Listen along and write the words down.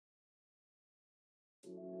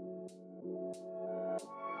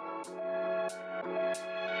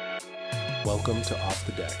Welcome to Off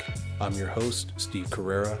the Deck. I'm your host, Steve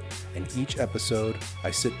Carrera, and each episode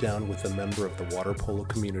I sit down with a member of the water polo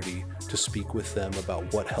community to speak with them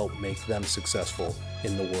about what helped make them successful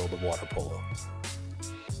in the world of water polo.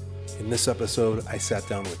 In this episode, I sat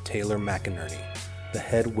down with Taylor McInerney, the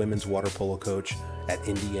head women's water polo coach at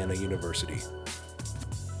Indiana University.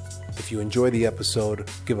 If you enjoy the episode,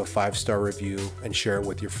 give a 5-star review and share it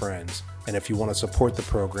with your friends. And if you want to support the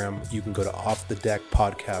program, you can go to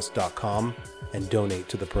offthedeckpodcast.com and donate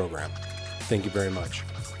to the program. Thank you very much.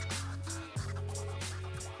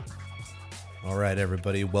 All right,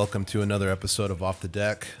 everybody. Welcome to another episode of Off the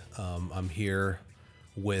Deck. I'm here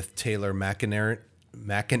with Taylor McInerney.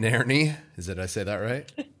 Did I say that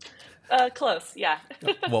right? Close, yeah.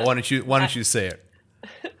 Well, why don't you say it?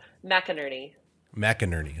 McInerney.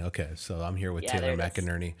 McInerney. Okay, so I'm here with Taylor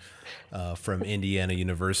McInerney from Indiana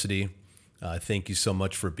University. Thank you so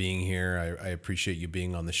much for being here. I appreciate you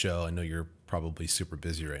being on the show. I know you're probably super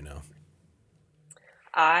busy right now.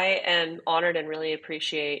 I am honored and really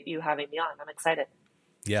appreciate you having me on. I'm excited.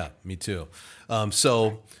 Yeah, me too.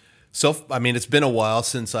 So I mean, it's been a while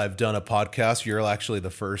since I've done a podcast. You're actually the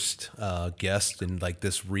first guest in like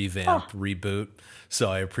this reboot. So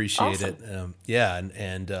I appreciate it.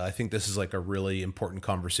 And I think this is like a really important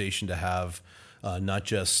conversation to have, not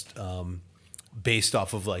just based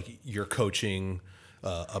off of like your coaching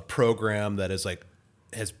a program that is like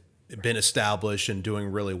has been established and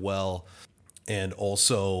doing really well, and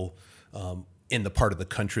also in the part of the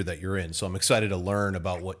country that you're in. So I'm excited to learn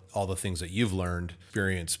about what all the things that you've learned,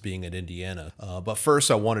 experience being at Indiana. But first,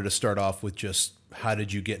 I wanted to start off with just how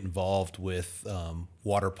did you get involved with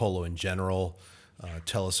water polo in general?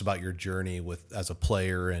 Tell us about your journey as a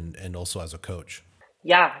player and also as a coach.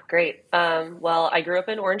 Yeah, great. Well, I grew up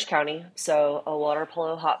in Orange County, so a water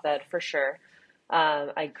polo hotbed for sure.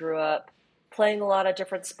 I grew up playing a lot of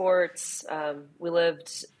different sports. We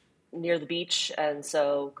lived near the beach, and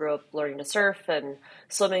so grew up learning to surf, and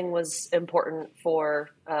swimming was important for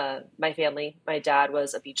my family. My dad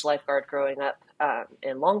was a beach lifeguard growing up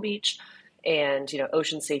in Long Beach, and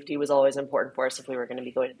ocean safety was always important for us if we were going to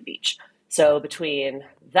be going to the beach. So between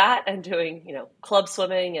that and doing club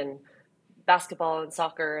swimming and basketball and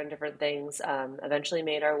soccer and different things, eventually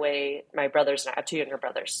made our way. My brothers and I have 2 younger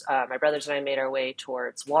brothers. My brothers and I made our way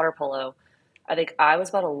towards water polo. I think I was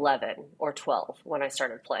about 11 or 12 when I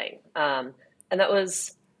started playing. And that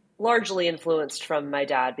was largely influenced from my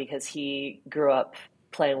dad because he grew up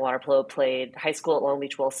playing water polo, played high school at Long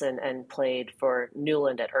Beach Wilson, and played for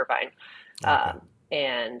Newland at Irvine. Okay.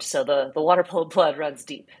 And so the water polo blood runs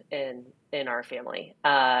deep in our family.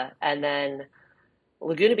 And then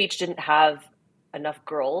Laguna Beach didn't have enough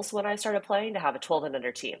girls when I started playing to have a 12 and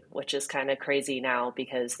under team, which is kind of crazy now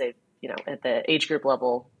because they've, at the age group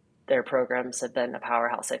level, their programs have been a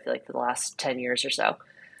powerhouse, I feel like, for the last 10 years or so.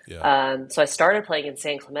 Yeah. So I started playing in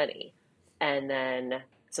San Clemente, and then,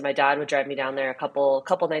 so my dad would drive me down there a couple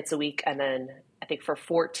nights a week. And then I think for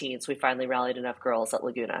 14s, we finally rallied enough girls at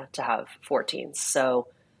Laguna to have 14s. So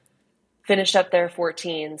finished up there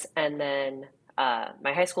 14s. And then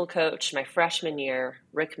my high school coach, my freshman year,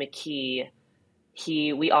 Rick McKee,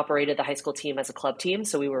 we operated the high school team as a club team.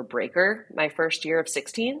 So we were breaker my first year of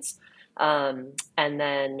 16s. And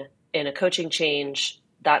then in a coaching change,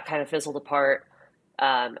 that kind of fizzled apart.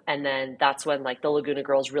 And then that's when like the Laguna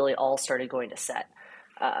girls really all started going to set.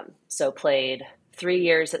 So played 3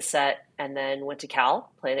 years at set, and then went to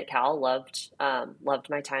Cal, played at Cal, loved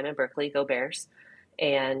my time in Berkeley, go Bears.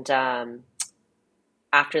 And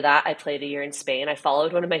after that, I played a year in Spain. I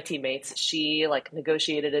followed one of my teammates. She like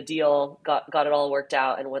negotiated a deal, got it all worked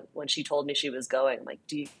out. And when she told me she was going, I'm like,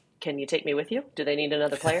 can you take me with you? Do they need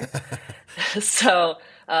another player? So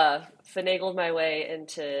finagled my way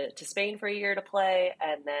into Spain for a year to play,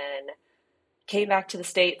 and then came back to the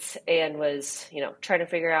States and was, trying to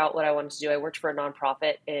figure out what I wanted to do. I worked for a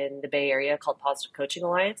nonprofit in the Bay Area called Positive Coaching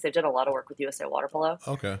Alliance. They've done a lot of work with USA Water Polo.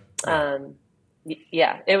 Okay.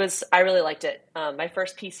 Yeah, I really liked it. My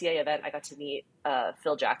first PCA event, I got to meet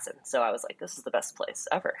Phil Jackson. So I was like, this is the best place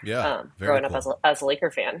ever. Yeah. Growing up as a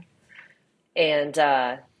Laker fan. And,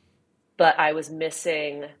 but I was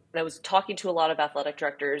missing, and I was talking to a lot of athletic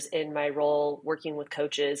directors in my role, working with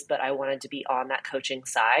coaches, but I wanted to be on that coaching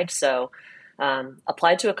side. So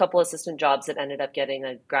applied to a couple assistant jobs and ended up getting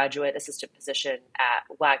a graduate assistant position at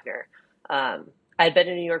Wagner. I'd been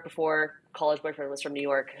in New York before. College boyfriend was from New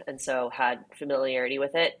York, and so had familiarity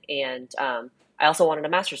with it. And I also wanted a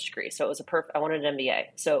master's degree, so it was I wanted an MBA.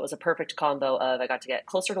 So it was a perfect combo of I got to get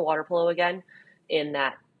closer to water polo again, in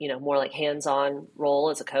that more like hands-on role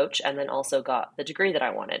as a coach, and then also got the degree that I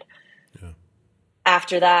wanted. Yeah.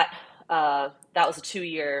 After that, that was a 2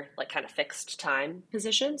 year, like kind of fixed time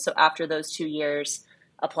position. So after those 2 years,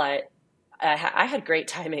 apply. I had great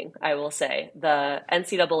timing, I will say. The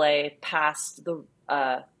NCAA passed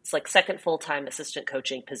it's like second full-time assistant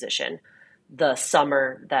coaching position the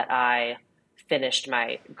summer that I finished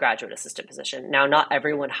my graduate assistant position. Now, not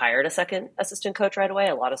everyone hired a second assistant coach right away.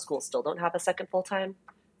 A lot of schools still don't have a second full-time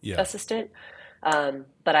Yeah. assistant,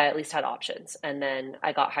 but I at least had options. And then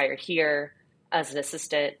I got hired here as an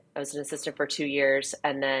assistant. I was an assistant for 2 years,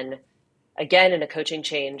 and then again in a coaching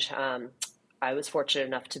change, I was fortunate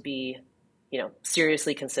enough to be,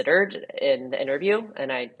 seriously considered in the interview.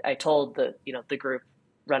 And I told the group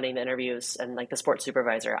running the interviews and like the sports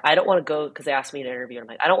supervisor, I don't want to go, because they asked me to interview. And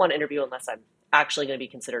I'm like, I don't want to interview unless I'm actually going to be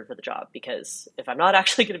considered for the job, because if I'm not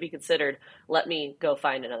actually going to be considered, let me go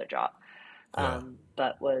find another job. Yeah.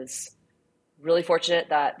 But was really fortunate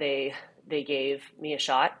that they gave me a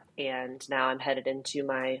shot, and now I'm headed into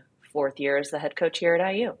my 4th year as the head coach here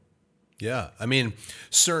at IU. Yeah. I mean,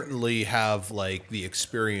 certainly have like the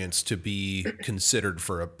experience to be considered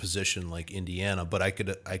for a position like Indiana, but I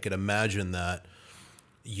could imagine that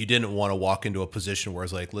you didn't want to walk into a position where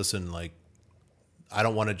it's like, listen, like, I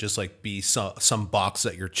don't want to just like be some box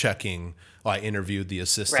that you're checking. Oh, I interviewed the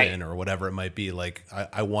assistant Right. or whatever it might be. Like,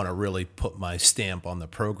 I want to really put my stamp on the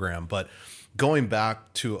program. But going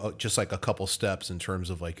back to just like a couple steps in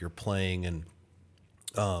terms of like your playing and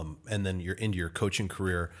then you're into your coaching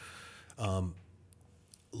career,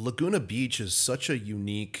 Laguna Beach is such a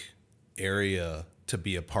unique area to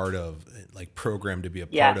be a part of, like program to be a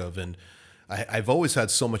part Yeah. of. And I've always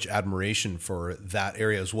had so much admiration for that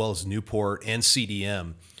area as well as Newport and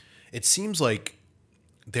CDM. It seems like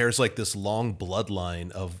there's like this long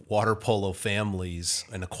bloodline of water polo families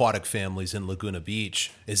and aquatic families in Laguna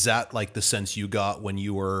Beach. Is that like the sense you got when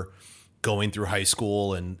you were going through high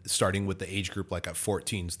school and starting with the age group like at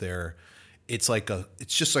 14s there? It's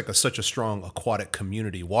just like such a strong aquatic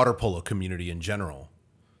community, water polo community in general.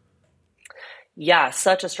 Yeah,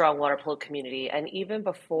 such a strong water polo community. And even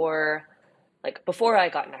before I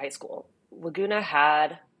got into high school, Laguna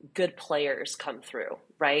had good players come through,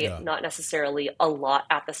 right? Yeah. Not necessarily a lot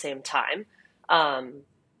at the same time. Um,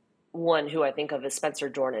 One who I think of is Spencer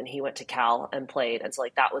Jordan. He went to Cal and played, and so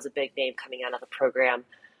like that was a big name coming out of the program.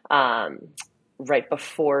 Um, right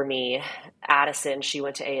before me, Addison, she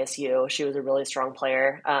went to ASU. She was a really strong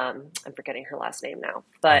player. I'm forgetting her last name now,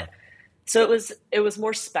 Yeah. but so it was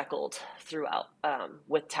more speckled throughout,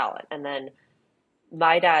 with talent. And then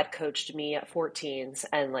my dad coached me at 14s,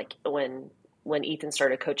 and like when Ethan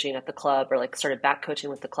started coaching at the club, or like started back coaching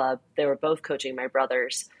with the club, they were both coaching my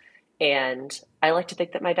brothers. And I like to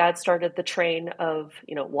think that my dad started the train of,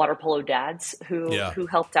 water polo dads who Yeah. who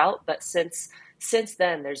helped out. But since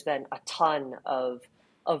then, there's been a ton of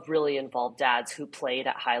really involved dads who played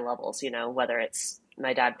at high levels. Whether it's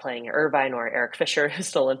my dad playing at Irvine or Eric Fisher,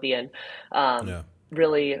 who's an Olympian. Yeah.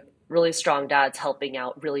 Really, really strong dads helping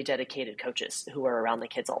out really dedicated coaches who are around the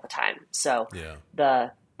kids all the time. So Yeah.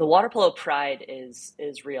 the water polo pride is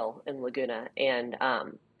real in Laguna, and I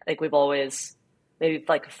think we've always maybe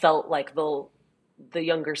like felt like the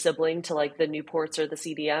younger sibling to like the Newports or the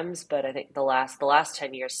CDMs. But I think the last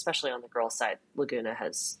 10 years, especially on the girls' side, Laguna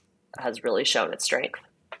has really shown its strength.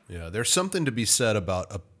 Yeah. There's something to be said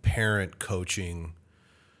about a parent coaching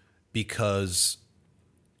because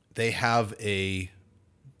they have a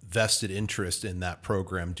vested interest in that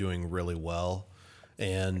program doing really well.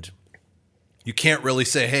 And you can't really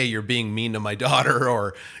say, "Hey, you're being mean to my daughter,"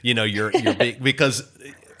 or you're big, because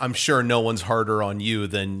I'm sure no one's harder on you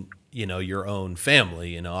than your own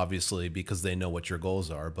family. Obviously because they know what your goals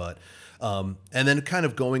are. But and then kind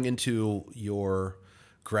of going into your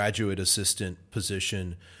graduate assistant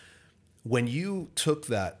position, when you took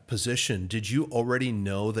that position, did you already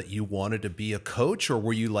know that you wanted to be a coach, or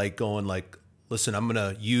were you like going like, "Listen, I'm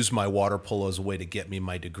going to use my water polo as a way to get me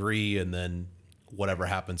my degree, and then whatever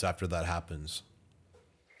happens after that happens"?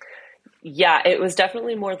 Yeah, it was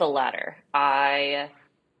definitely more the latter.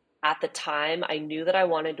 At the time, I knew that I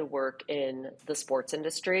wanted to work in the sports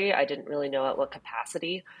industry. I didn't really know at what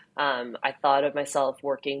capacity. I thought of myself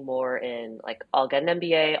working more in like, I'll get an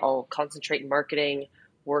MBA, I'll concentrate in marketing,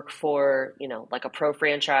 work for, like a pro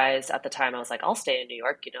franchise. At the time, I was like, I'll stay in New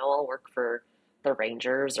York, I'll work for the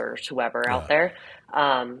Rangers or whoever out Yeah.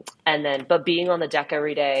 there. But being on the deck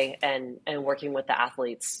every day and working with the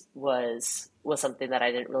athletes was something that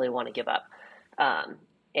I didn't really want to give up.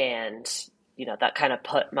 And that kind of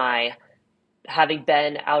put my, having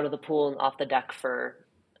been out of the pool and off the deck for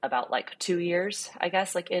about like 2 years, I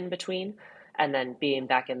guess, like in between, And then being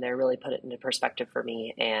back in there really put it into perspective for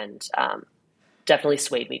me, and definitely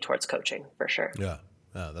swayed me towards coaching for sure. Yeah.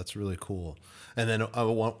 Yeah, that's really cool. And then I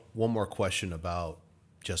want one more question about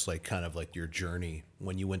just like kind of like your journey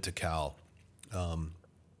when you went to Cal. I'm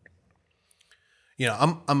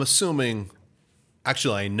assuming,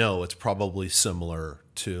 actually I know it's probably similar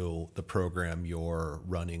to the program you're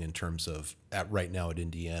running in terms of at right now at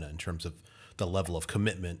Indiana in terms of the level of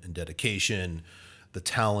commitment and dedication, the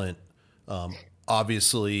talent.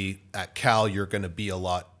 Obviously at Cal you're going to be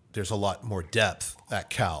there's a lot more depth at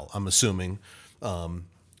Cal, I'm assuming,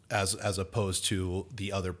 as opposed to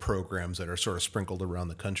the other programs that are sort of sprinkled around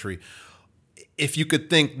the country. If you could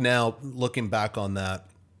think now, looking back on that,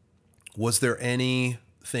 was there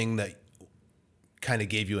anything that kind of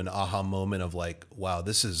gave you an aha moment of like, wow,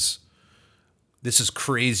 this is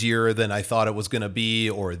crazier than I thought it was going to be,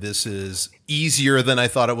 or this is easier than I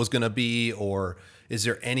thought it was going to be, or is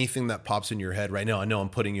there anything that pops in your head right now? I know I'm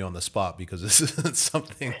putting you on the spot because this isn't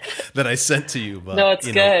something that I sent to you, No, but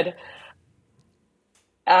it's good.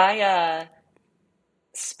 I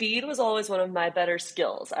Speed was always one of my better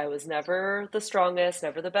skills. I was never the strongest,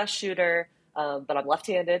 never the best shooter, but I'm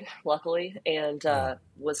left-handed, luckily, and yeah,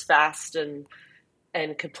 was fast and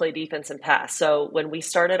could play defense and pass. So when we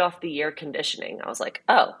started off the year conditioning, I was like,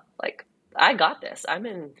 oh, like I got this. I'm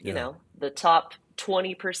in, yeah, the top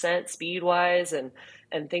 20% speed wise, and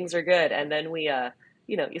things are good. And then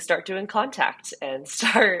you start doing contact and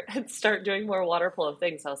start doing more water polo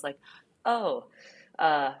things. I was like, oh,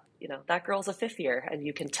 that girl's a fifth year and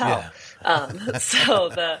you can tell. yeah, So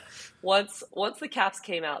once the caps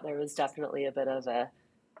came out, there was definitely a bit of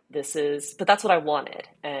but that's what I wanted.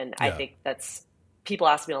 And I yeah, think people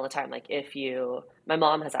ask me all the time, like my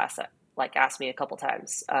mom has asked me a couple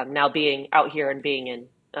times, now being out here and being in,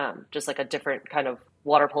 just like a different kind of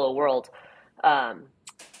water polo world, um,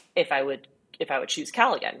 if I would, if I would choose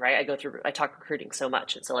Cal again, right? I talk recruiting so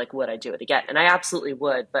much. And so like, would I do it again? And I absolutely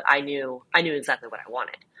would, but I knew exactly what I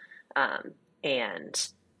wanted. And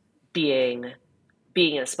being,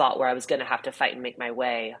 being in a spot where I was going to have to fight and make my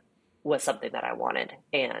way was something that I wanted.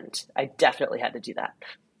 And I definitely had to do that.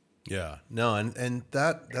 yeah. No, and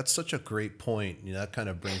that's such a great point. That kind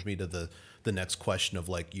of brings me to the next question of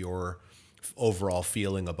like your overall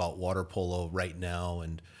feeling about water polo right now,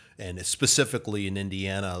 and specifically in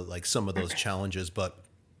Indiana, like some of those challenges. But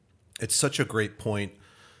it's such a great point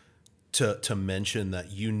to mention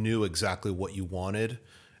that you knew exactly what you wanted.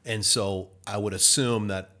 And so I would assume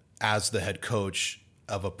that as the head coach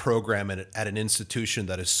of a program at an institution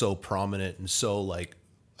that is so prominent and so like,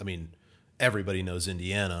 I mean, everybody knows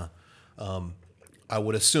Indiana. I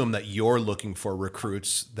would assume that you're looking for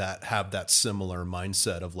recruits that have that similar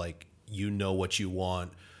mindset of like, what you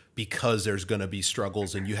want because there's going to be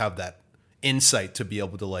struggles and you have that insight to be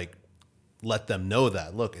able to like let them know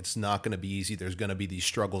that, look, it's not going to be easy. There's going to be these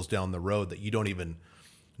struggles down the road that you don't even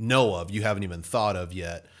know of, you haven't even thought of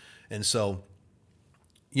yet. And so,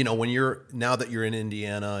 now that you're in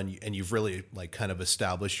Indiana and you've really like kind of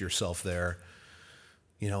established yourself there,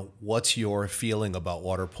 what's your feeling about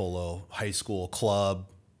water polo, high school, club,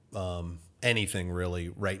 anything really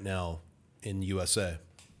right now in USA?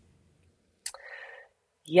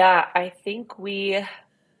 Yeah, I think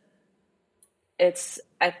it's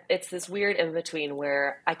this weird in between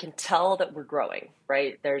where I can tell that we're growing,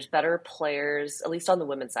 right? There's better players, at least on the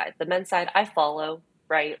women's side. The men's side, I follow,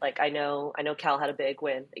 right? Like I know Cal had a big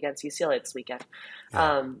win against UCLA this weekend.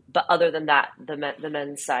 Yeah. But other than that, the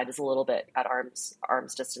men's side is a little bit at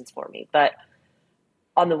arm's distance for me. But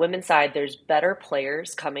on the women's side, there's better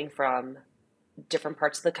players coming from different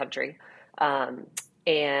parts of the country.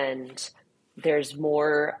 And there's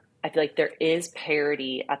more, I feel like there is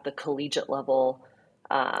parity at the collegiate level,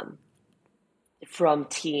 um, from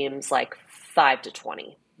teams like 5 to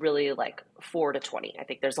 20, really like 4 to 20. I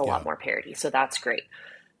think there's a lot Yeah. more parity. So that's great.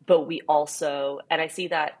 But we also, and I see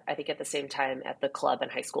that I think at the same time at the club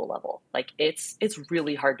and high school level, like it's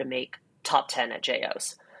really hard to make top 10 at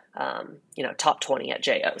JOs, top 20 at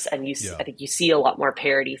JOs. And Yeah. I think you see a lot more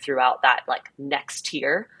parity throughout that like next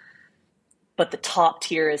tier, but the top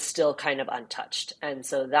tier is still kind of untouched. And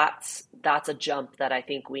so that's a jump that I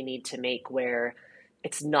think we need to make where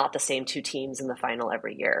it's not the same two teams in the final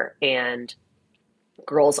every year. And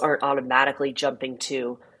girls aren't automatically jumping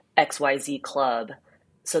to XYZ club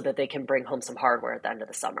so that they can bring home some hardware at the end of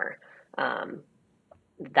the summer. Um,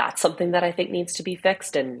 that's something that I think needs to be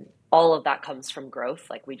fixed. And all of that comes from growth.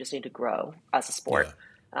 Like we just need to grow as a Yeah. sport.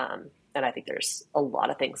 And I think there's a lot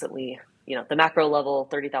of things that the macro level,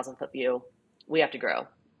 30,000 foot view, we have to grow.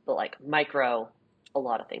 But like micro, a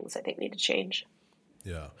lot of things I think need to change.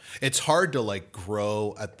 Yeah. It's hard to like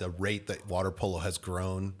grow at the rate that water polo has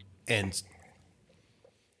grown and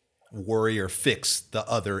worry or fix the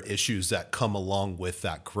other issues that come along with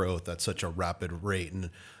that growth at such a rapid rate. And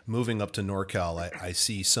moving up to NorCal, I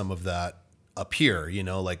see some of that up here,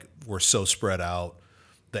 like we're so spread out.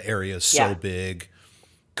 The area is so Yeah. big.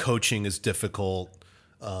 Coaching is difficult.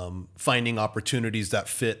 Finding opportunities that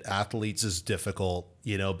fit athletes is difficult,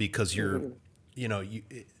 because Hmm.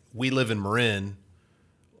 we live in Marin.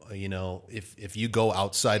 If you go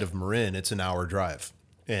outside of Marin, it's an hour drive.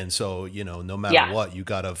 And so, no matter Yeah. what,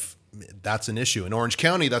 that's an issue. In Orange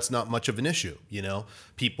County, that's not much of an issue. Yeah.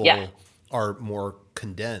 People are more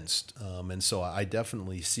condensed. And so I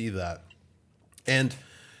definitely see that. And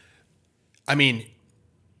I mean,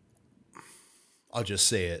 I'll just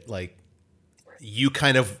say it like you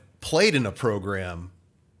kind of played in a program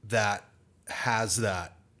that has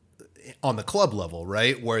that on the club level,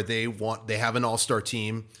 right? Where they have an all-star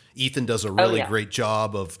team. Ethan does a Oh really yeah. great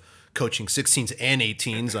job of coaching 16s and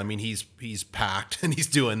 18s. I mean, he's packed and he's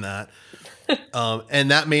doing that.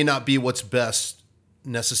 And that may not be what's best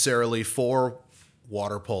necessarily for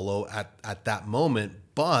water polo at that moment,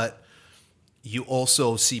 but you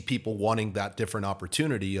also see people wanting that different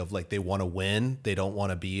opportunity of like they want to win. They don't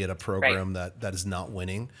want to be at a Right. program that is not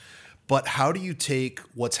winning. But how do you take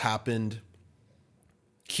what's happened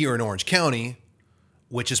here in Orange County,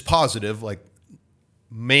 which is positive, like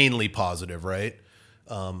mainly positive, right?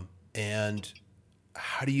 And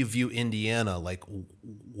how do you view Indiana? Like,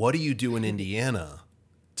 what do you do in Indiana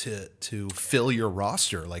to fill your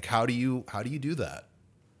roster? Like, how do you do that?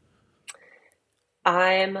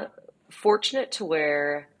 I'm fortunate to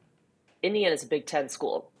where Indiana's a Big Ten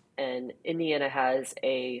school, and Indiana has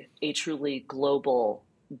a truly global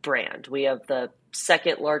brand. We have the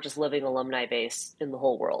second largest living alumni base in the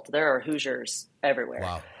whole world. There are Hoosiers everywhere.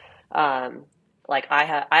 Wow. Um, like I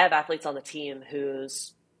have athletes on the team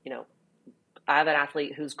whose you know I have an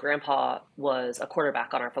athlete whose grandpa was a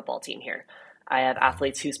quarterback on our football team here. I have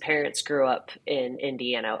athletes whose parents grew up in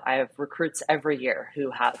Indiana. I have recruits every year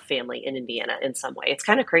who have family in Indiana in some way. It's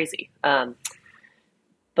kind of crazy.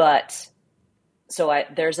 But so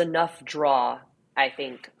there's enough draw, I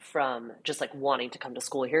think, from just like wanting to come to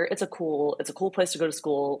school here. It's a cool place to go to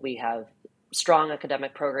school. We have strong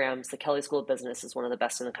academic programs. The Kelly School of Business is one of the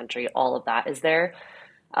best in the country. All of that is there.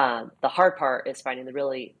 The hard part is getting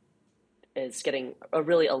a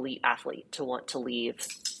really elite athlete to want to leave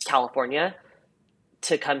California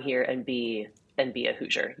to come here and be a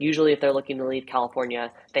Hoosier. Usually, if they're looking to leave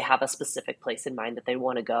California, they have a specific place in mind that they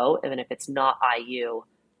want to go. And if it's not IU,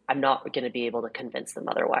 I'm not going to be able to convince them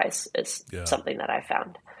otherwise, is Yeah. something that I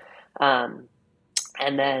found. Um,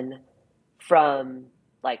 and then from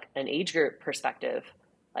like an age group perspective,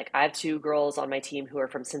 like I have two girls on my team who are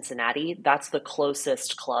from Cincinnati. That's the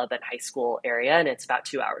closest club and high school area, and it's about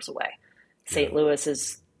 2 hours away. Yeah. St. Louis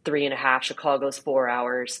is 3.5. Chicago's 4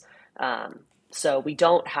 hours. So we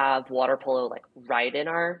don't have water polo like right in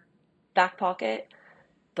our back pocket,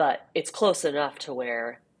 but it's close enough to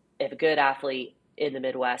where if a good athlete in the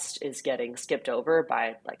Midwest is getting skipped over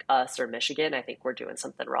by like us or Michigan, I think we're doing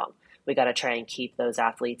something wrong. We got to try and keep those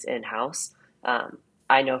athletes in house.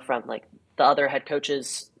 I know from like the other head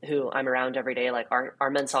coaches who I'm around every day, like our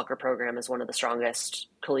men's soccer program is one of the strongest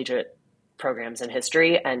collegiate programs in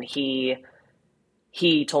history. And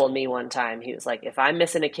he told me one time, he was like, if I'm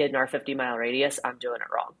missing a kid in our 50-mile radius, I'm doing it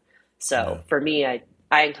wrong. Yeah. So for me, I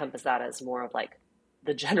encompass that as more of like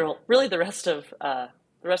the general, really the rest of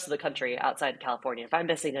the country outside California. If I'm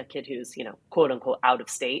missing a kid who's, quote unquote out of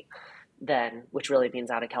state, then which really means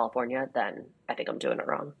out of California, then I think I'm doing it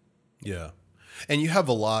wrong. Yeah. And you have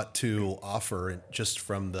a lot to offer just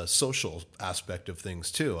from the social aspect of things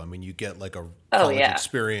too. I mean, you get like a Oh college yeah.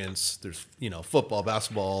 experience. There's, football,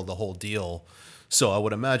 basketball, the whole deal. So I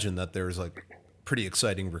would imagine that there's like pretty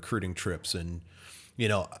exciting recruiting trips. And, you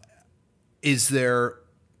know, is there,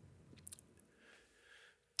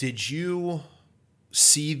 did you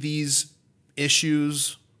see these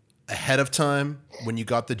issues ahead of time when you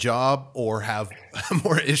got the job, or have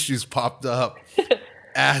more issues popped up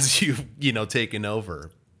as you've taken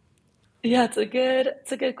over? Yeah, it's a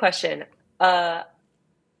good question. Uh,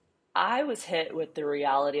 I was hit with the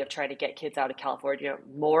reality of trying to get kids out of California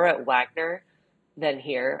more at Wagner than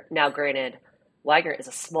here. Now, granted, Wagner is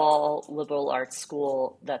a small liberal arts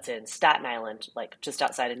school that's in Staten Island, like just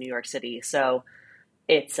outside of New York City. So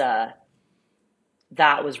it's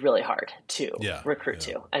that was really hard to Yeah. recruit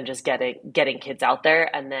Yeah. to, and just getting kids out there.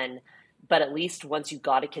 And then but at least once you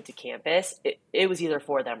got a kid to campus, it was either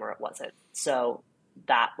for them or it wasn't. So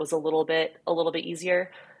that was a little bit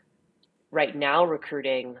easier. Right now,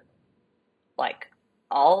 recruiting, like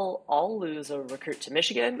I'll lose a recruit to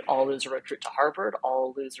Michigan, I'll lose a recruit to Harvard,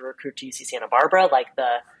 I'll lose a recruit to UC Santa Barbara. Like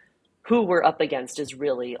the who we're up against is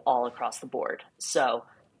really all across the board. So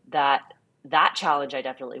that that challenge I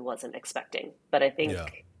definitely wasn't expecting. But I Yeah.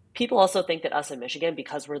 think people also think that us in Michigan,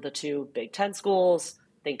 because we're the two Big Ten schools,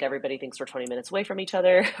 think everybody thinks we're 20 minutes away from each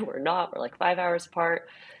other. We're not. We're like 5 hours apart.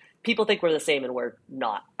 People think we're the same, and we're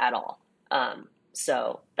not at all.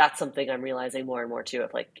 So that's something I'm realizing more and more too.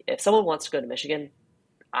 If like if someone wants to go to Michigan,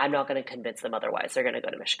 I'm not going to convince them otherwise. They're going to go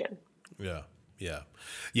to Michigan. Yeah. Yeah.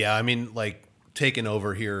 Yeah. I mean, like taking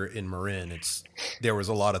over here in Marin, there was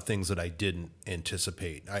a lot of things that I didn't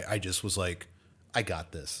anticipate. I just was like, I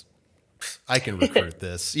got this. I can recruit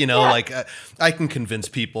this, Yeah, like I can convince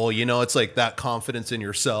people, it's like that confidence in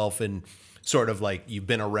yourself and sort of like you've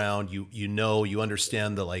been around, you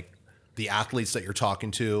understand the athletes that you're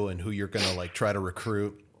talking to and who you're going to like try to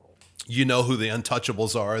recruit. Who the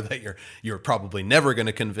untouchables are that you're probably never going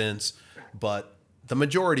to convince, but the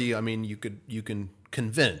majority, I mean, you can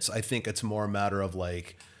convince. I think it's more a matter of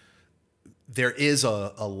like there is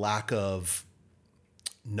a lack of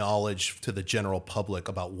knowledge to the general public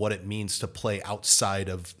about what it means to play outside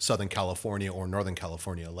of Southern California or Northern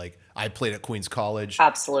California. Like I played at Queens College.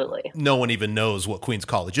 absolutely. No one even knows what Queens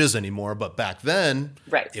College is anymore, but back then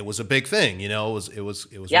Right. it was a big thing, it was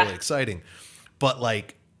Yeah. really exciting. But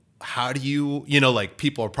like how do you, like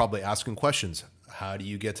people are probably asking questions. How do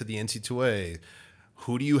you get to the NC2A?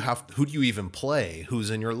 Who do you even play?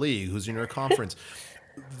 Who's in your league? Who's in your conference?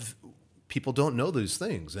 People don't know those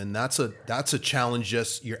things, and that's a challenge.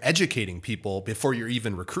 Just you're educating people before you're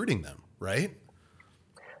even recruiting them, right?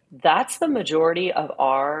 That's the majority of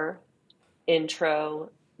our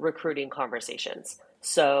intro recruiting conversations.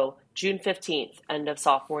 So, June 15th, end of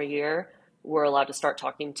sophomore year, we're allowed to start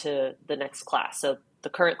talking to the next class. So, the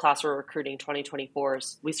current class we're recruiting,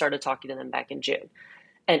 2024s, we started talking to them back in June.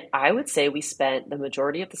 And I would say we spent the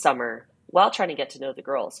majority of the summer while trying to get to know the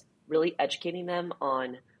girls, really educating them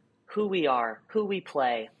on who we are, who we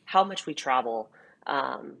play, how much we travel,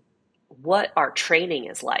 um, what our training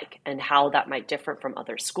is like, and how that might differ from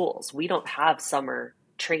other schools. We don't have summer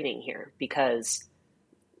training here because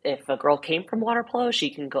if a girl came from water polo, she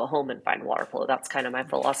can go home and find water polo. That's kind of my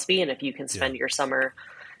philosophy. And if you can Yeah, spend your summer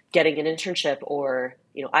getting an internship or,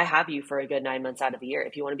 I have you for a good 9 months out of the year.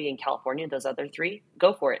 If you want to be in California, those other three,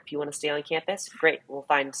 go for it. If you want to stay on campus, great. We'll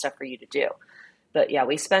find stuff for you to do. But yeah,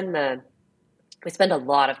 we spend a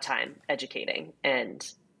lot of time educating, and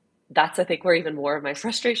that's I think where even more of my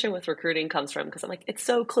frustration with recruiting comes from, because I'm like, it's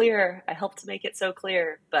so clear. I helped make it so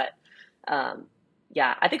clear. But um,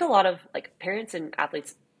 yeah, I think a lot of like parents and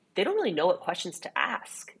athletes, they don't really know what questions to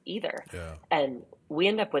ask either. yeah, And we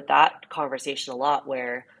end up with that conversation a lot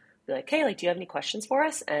where they're like, hey, like, do you have any questions for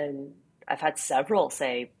us? And I've had several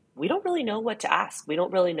say, we don't really know what to ask. We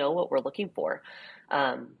don't really know what we're looking for.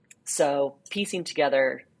 Um, so piecing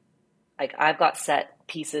together, like I've got set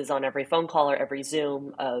pieces on every phone call or every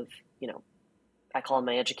Zoom of, I call them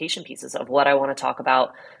my education pieces of what I want to talk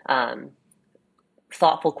about, um,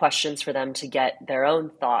 thoughtful questions for them to get their own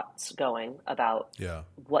thoughts going about yeah,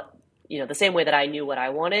 what, the same way that I knew what I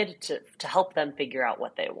wanted to help them figure out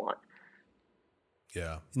what they want.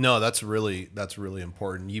 yeah. No, that's really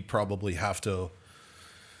important. You probably have to,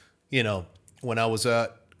 you know, when I was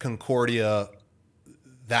at Concordia,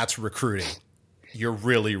 that's recruiting. You're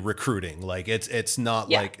really recruiting. Like it's not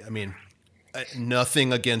Yeah. like, I mean,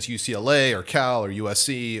 nothing against UCLA or Cal or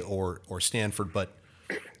USC or Stanford, but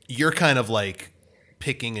you're kind of like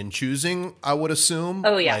picking and choosing, I would assume.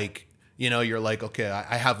 Oh, yeah. Like, you're like, okay,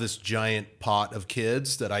 I have this giant pot of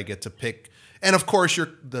kids that I get to pick. And of course, you're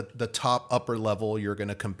the top upper level, you're going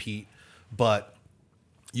to compete, but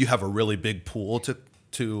you have a really big pool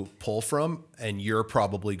to pull from, and you're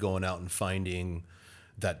probably going out and finding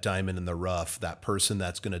that diamond in the rough, that person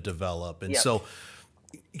that's going to develop. And Yep. so,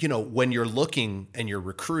 when you're looking and you're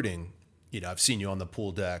recruiting, I've seen you on the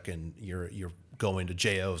pool deck and you're going to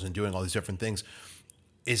JOs and doing all these different things.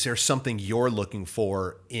 Is there something you're looking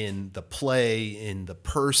for in the play, in the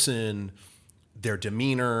person, their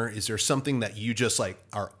demeanor? Is there something that you just like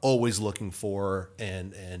are always looking for,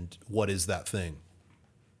 and what is that thing?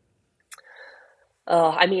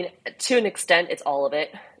 I mean, to an extent, it's all of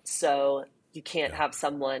it. So you can't Yeah. have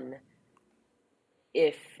someone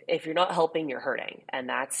if if you're not helping, you're hurting, and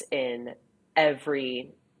that's in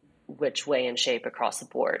every which way and shape across the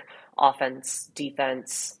board. Offense,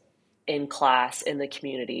 defense, in class, in the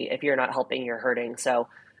community. If you're not helping, you're hurting. So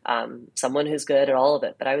someone who's good at all of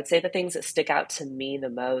it. But I would say the things that stick out to me the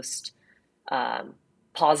most, um,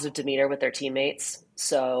 positive demeanor with their teammates.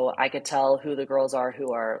 So I could tell who the girls are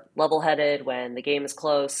who are level headed when the game is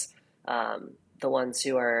close. Um, the ones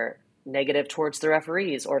who are negative towards the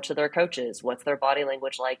referees or to their coaches. What's their body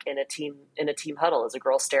language like in a team huddle? Is a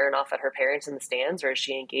girl staring off at her parents in the stands, or is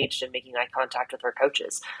she engaged in making eye contact with her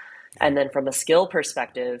coaches? Yeah. And then from a skill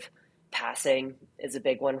perspective, passing is a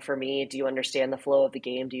big one for me. Do you understand the flow of the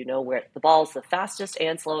game? Do you know where the ball is the fastest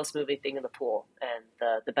and slowest moving thing in the pool? And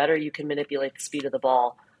the better you can manipulate the speed of the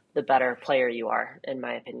ball, the better player you are, in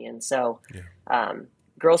my opinion. So Yeah.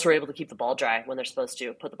 girls were able to keep the ball dry when they're supposed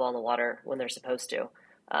to, put the ball in the water when they're supposed to,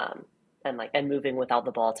 and moving without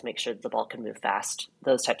the ball to make sure that the ball can move fast.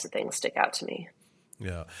 Those types of things stick out to me.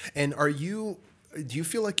 Yeah. And do you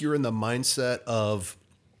feel like you're in the mindset of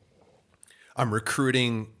I'm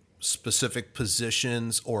recruiting specific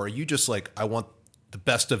positions, or are you just like, I want the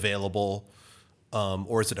best available?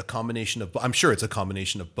 Or is it a combination of, I'm sure it's a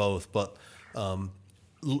combination of both, but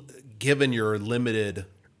given your limited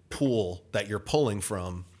pool that you're pulling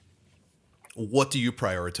from, what do you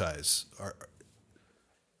prioritize?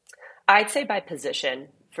 I'd say by position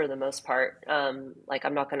for the most part. Like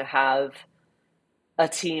I'm not going to have a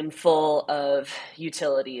team full of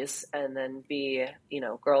utilities and then be,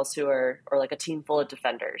 girls who are, or like a team full of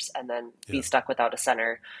defenders and then be Yeah. stuck without a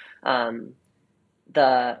center. Um,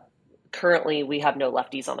 the Currently we have no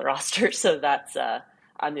lefties on the roster, so that's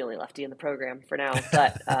I'm the only lefty in the program for now.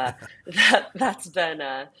 But that's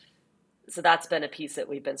been so that's been a piece that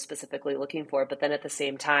we've been specifically looking for. But then at the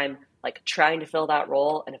same time, like trying to fill that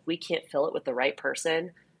role, and if we can't fill it with the right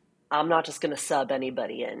person, I'm not just going to sub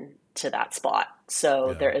anybody in to that spot. So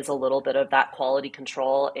Yeah. there is a little bit of that quality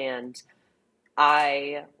control, and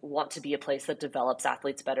I want to be a place that develops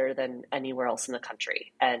athletes better than anywhere else in the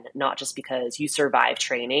country. And not just because you survive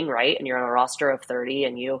training, right? And you're on a roster of 30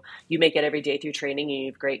 and you make it every day through training and you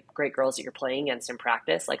have great girls that you're playing against in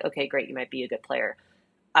practice. Like, okay, great, you might be a good player.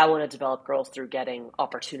 I want to develop girls through getting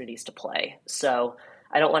opportunities to play. So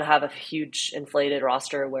I don't want to have a huge inflated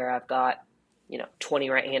roster where I've got, 20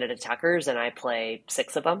 right-handed attackers and I play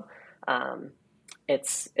 6 of them.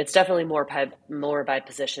 It's definitely more by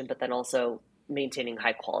position, but then also maintaining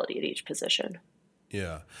high quality at each position.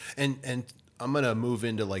 Yeah. And I'm going to move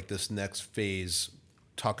into like this next phase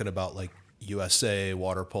talking about like USA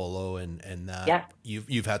water polo and that Yeah.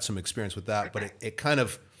 you've had some experience with that, but it kind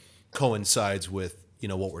of coincides with,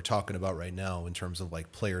 what we're talking about right now in terms of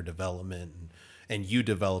like player development and you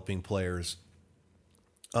developing players.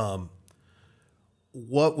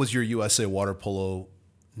 What was your USA water polo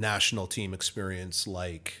national team experience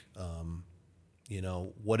like?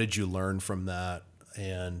 What did you learn from that?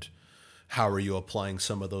 And how are you applying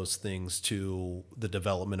some of those things to the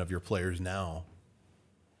development of your players now?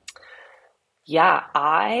 Yeah,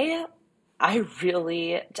 I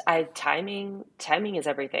really I timing is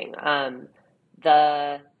everything.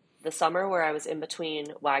 The the summer where I was in between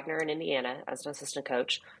Wagner and Indiana as an assistant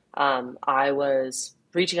coach, I was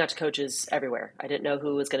reaching out to coaches everywhere. I didn't know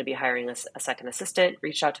who was going to be hiring a second assistant.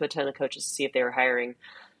 Reached out to a ton of coaches to see if they were hiring.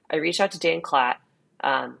 I reached out to Dan Klatt.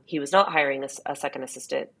 He was not hiring a second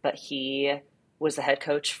assistant, but he was the head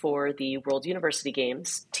coach for the World University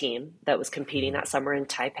Games team that was competing that summer in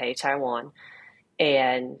Taipei, Taiwan.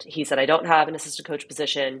 And he said, I don't have an assistant coach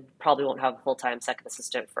position, probably won't have a full-time second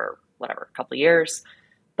assistant for whatever, a couple of years,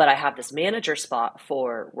 but I have this manager spot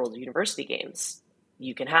for World University Games.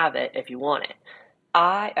 You can have it if you want it.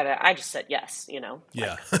 I just said yes,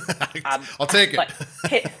 Yeah. like I'll take it.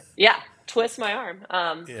 but yeah, twist my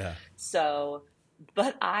arm. Yeah. So,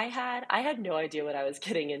 but I had no idea what I was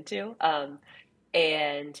getting into.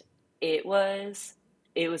 And it was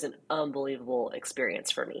an unbelievable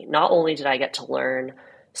experience for me. Not only did I get to learn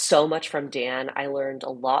so much from Dan, I learned a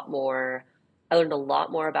lot more. I learned a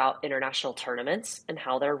lot more about international tournaments and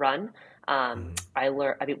how they're run. Mm-hmm.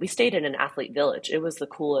 I mean, we stayed in an athlete village. It was the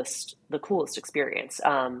coolest experience.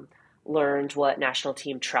 Learned what national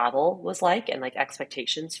team travel was like and like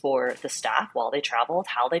expectations for the staff while they traveled,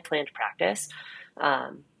 how they planned practice.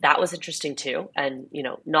 That was interesting too. And,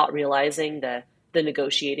 not realizing the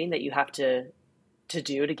negotiating that you have to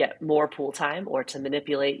do to get more pool time or to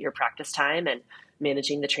manipulate your practice time and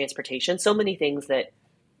managing the transportation. So many things that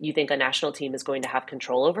you think a national team is going to have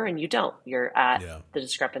control over and you don't. You're at Yeah. the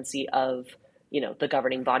discrepancy of, the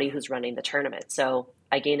governing body who's running the tournament. So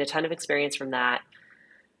I gained a ton of experience from that.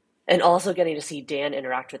 And also getting to see Dan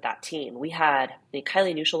interact with that team. We had, I think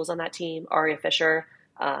Kylie Neuschel was on that team, Aria Fisher,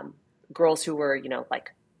 girls who were,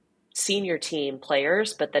 like senior team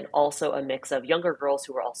players, but then also a mix of younger girls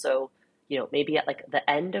who were also, maybe at like the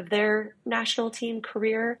end of their national team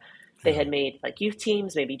career. They Yeah. had made like youth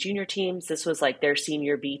teams, maybe junior teams. This was like their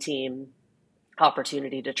senior B team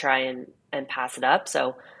opportunity to try and pass it up.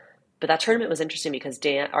 So, but that tournament was interesting because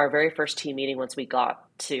Dan, our very first team meeting once we got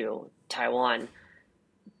to Taiwan,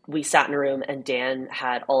 we sat in a room and Dan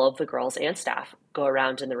had all of the girls and staff go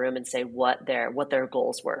around in the room and say what their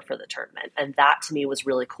goals were for the tournament. And that to me was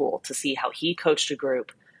really cool to see how he coached a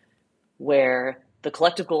group where the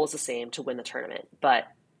collective goal is the same to win the tournament, but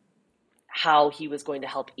how he was going to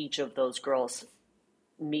help each of those girls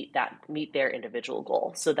meet their individual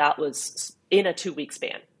goal. So that was in a 2-week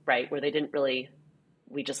span, right? Where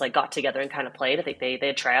we just like got together and kind of played. I think they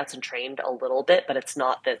had tryouts and trained a little bit, but it's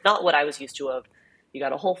not what I was used to of you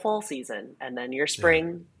got a whole fall season and then your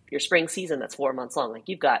spring season that's 4 months long. Like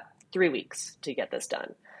you've got 3 weeks to get this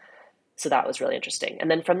done. So that was really interesting.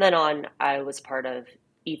 And then from then on, I was part of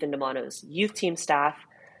Ethan D'Amano's youth team staff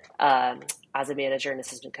as a manager and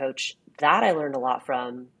assistant coach. That I learned a lot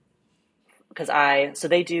from because so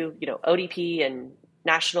they do, ODP and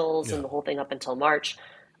nationals and the whole thing up until March.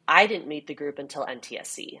 I didn't meet the group until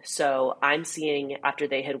NTSC. So I'm seeing after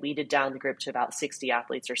they had weeded down the group to about 60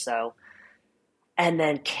 athletes or so, and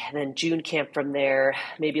then June camp from there,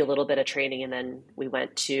 maybe a little bit of training. And then we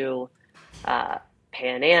went to Pan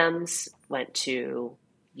Ams, went to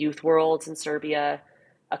Youth Worlds in Serbia,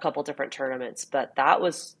 a couple different tournaments. But that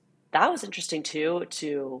was interesting too,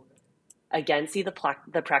 to again see the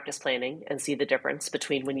practice planning and see the difference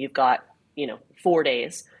between when you've got 4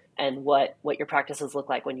 days and what your practices look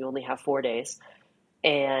like when you only have 4 days,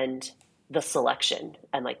 and the selection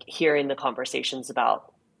and like hearing the conversations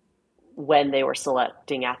about when they were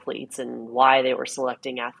selecting athletes and why they were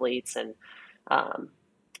selecting athletes,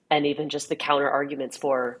 and even just the counter arguments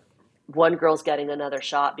for one girl's getting another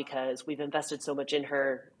shot because we've invested so much in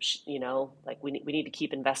her, like we need to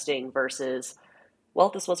keep investing versus, well,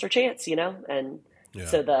 this was her chance, and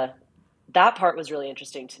so that part was really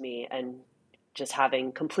interesting to me, and just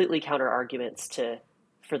having completely counter arguments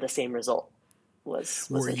for the same result was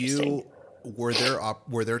interesting. Were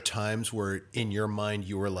there times where in your mind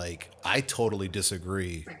you were like, I totally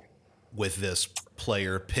disagree with this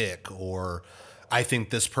player pick, or I think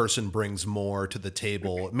this person brings more to the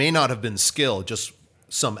table? It may not have been skill, just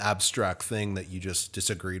some abstract thing that you just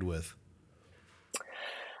disagreed with.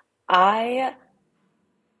 I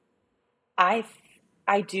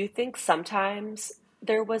do think sometimes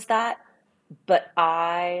there was that, but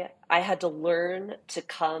I had to learn to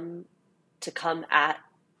come at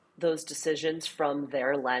those decisions from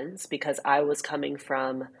their lens, because I was coming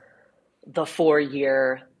from the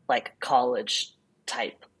 4-year like college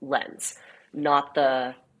type lens, not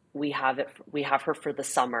the we have her for the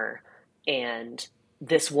summer and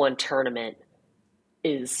this one tournament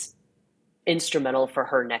is instrumental for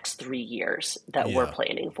her next 3 years that we're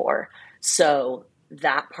planning for. So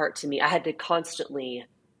that part to me, I had to constantly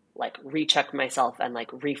like recheck myself and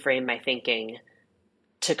like reframe my thinking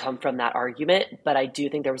to come from that argument. But I do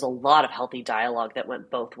think there was a lot of healthy dialogue that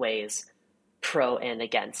went both ways, pro and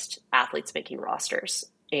against athletes making rosters.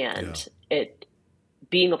 And it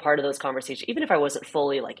being a part of those conversations, even if I wasn't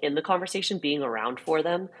fully like in the conversation, being around for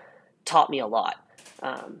them taught me a lot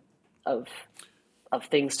of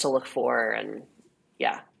things to look for, and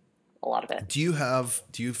a lot of it. Do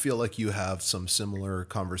you feel like you have some similar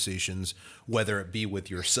conversations, whether it be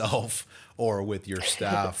with yourself or with your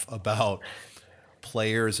staff, about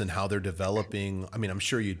players and how they're developing? I mean, I'm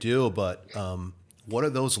sure you do, but what are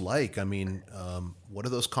those like? I mean, what are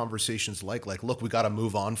those conversations like? Like, look, we got to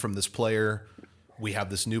move on from this player. We have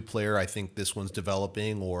this new player. I think this one's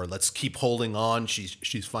developing, or let's keep holding on.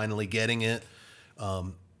 She's finally getting it.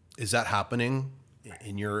 Is that happening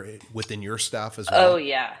within your staff as well? Oh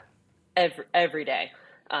yeah. Every day.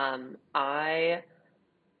 I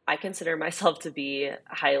consider myself to be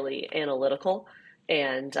highly analytical,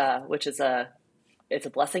 and which is it's a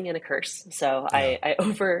blessing and a curse. So I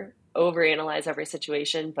overanalyze every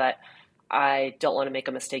situation, but I don't want to make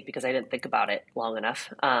a mistake because I didn't think about it long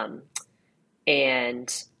enough.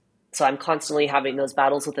 And so I'm constantly having those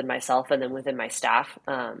battles within myself and then within my staff.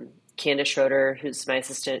 Candace Schroeder, who's my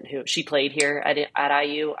assistant, she played here at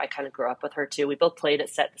IU. I kind of grew up with her too. We both played at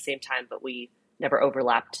SET at the same time, but we never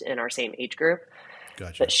overlapped in our same age group.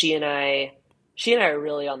 Gotcha. But she and I are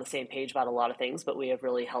really on the same page about a lot of things, but we have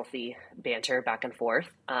really healthy banter back and forth.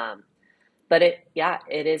 But it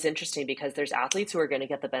is interesting because there's athletes who are going to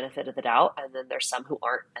get the benefit of the doubt, and then there's some who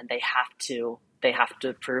aren't, and they have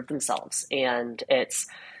to prove themselves. And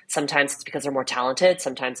sometimes it's because they're more talented.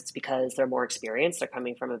 Sometimes it's because they're more experienced. They're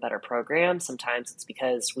coming from a better program. Sometimes it's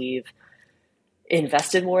because we've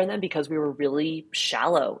invested more in them because we were really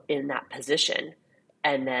shallow in that position.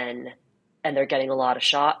 And they're getting a lot of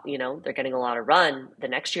shot, they're getting a lot of run. The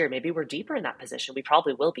next year, maybe we're deeper in that position. We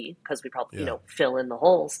probably will be, because we probably, fill in the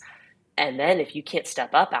holes. And then if you can't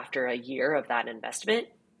step up after a year of that investment,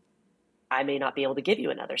 I may not be able to give you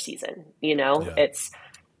another season. You know, Yeah.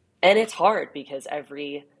 it's hard because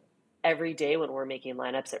every day when we're making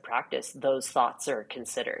lineups at practice, those thoughts are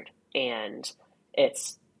considered. And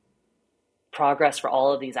it's progress for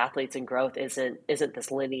all of these athletes and growth isn't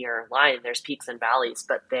this linear line. There's peaks and valleys,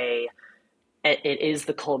 but it is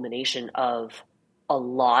the culmination of a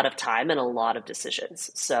lot of time and a lot of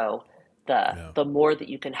decisions. So Yeah. the more that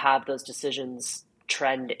you can have those decisions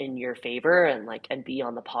trend in your favor and be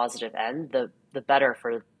on the positive end, the better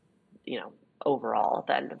for, overall at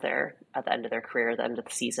the end of their career, the end of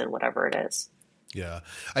the season, whatever it is. Yeah.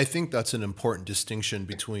 I think that's an important distinction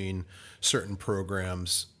between certain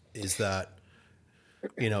programs is that,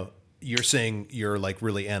 you're saying you're like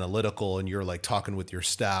really analytical and you're like talking with your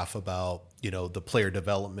staff about, the player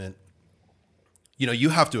development. You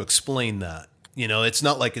have to explain that. It's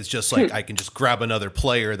not like it's just like I can just grab another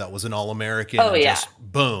player that was an All-American Oh and yeah. just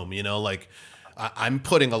boom, like I'm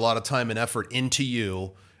putting a lot of time and effort into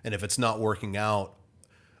you. And if it's not working out,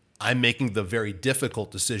 I'm making the very difficult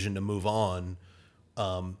decision to move on.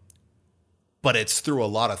 But it's through a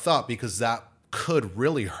lot of thought because that could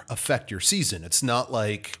really affect your season. It's not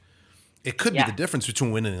like it could be Yeah. the difference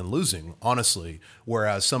between winning and losing, honestly.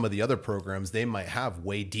 Whereas some of the other programs, they might have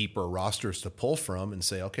way deeper rosters to pull from and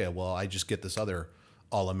say, okay, well, I just get this other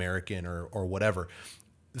All-American or whatever.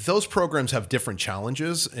 Those programs have different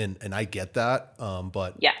challenges, and I get that.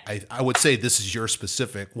 But Yeah. I would say this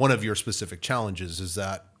is one of your specific challenges. Is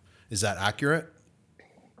that accurate?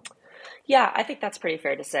 Yeah, I think that's pretty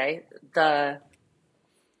fair to say.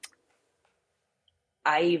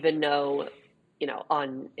 I even know,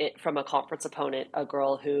 on it from a conference opponent, a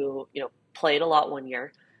girl who, played a lot one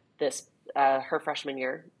year, this her freshman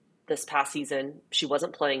year, this past season, she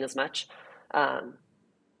wasn't playing as much. Um,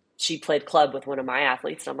 she played club with one of my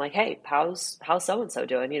athletes, and I'm like, hey, how's so and so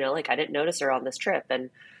doing? I didn't notice her on this trip, and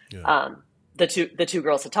Yeah. um, the two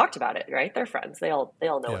girls had talked about it, right? They're friends. They all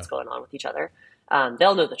know Yeah. what's going on with each other.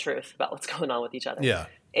 They'll know the truth about what's going on with each other, Yeah.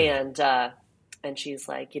 Yeah. and she's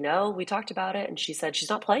like, we talked about it, and she said she's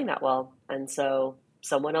not playing that well, and so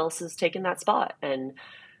someone else is taking that spot, and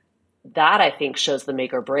that I think shows the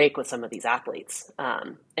make or break with some of these athletes.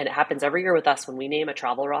 And it happens every year with us when we name a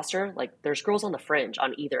travel roster. Like there's girls on the fringe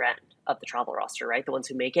on either end of the travel roster, right? The ones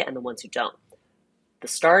who make it and the ones who don't.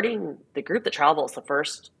 The group that travels the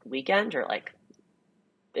first weekend are like,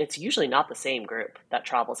 it's usually not the same group that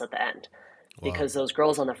travels at the end Wow. because those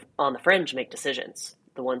girls on the fringe make decisions.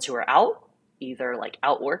 The ones who are out either like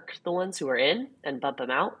outwork the ones who are in and bump them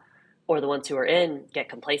out, or the ones who are in get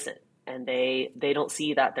complacent and they don't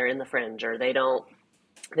see that they're in the fringe, or they don't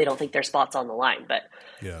think their spot's on the line, but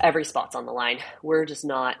Yeah. every spot's on the line. We're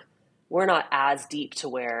not as deep to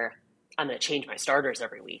where I'm going to change my starters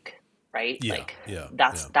every week, right? Yeah. Like Yeah.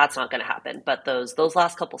 that's Yeah. that's not going to happen. But those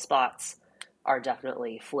last couple spots are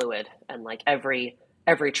definitely fluid, and like every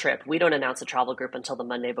trip, we don't announce a travel group until the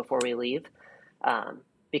Monday before we leave,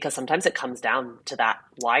 because sometimes it comes down to that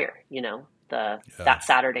wire, Yeah. that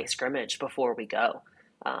Saturday scrimmage before we go,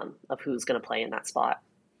 of who's going to play in that spot.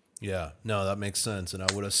 Yeah, no, that makes sense. And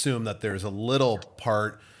I would assume that there's a little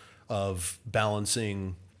part of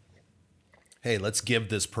balancing, hey, let's give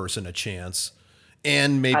this person a chance.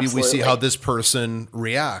 And maybe we see how Absolutely. this person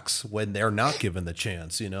reacts when they're not given the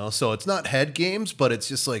chance. So it's not head games, but it's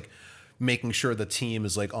just like making sure the team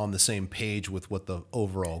is like on the same page with what the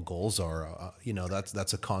overall goals are.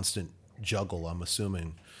 That's a constant juggle, I'm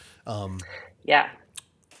assuming. Yeah, it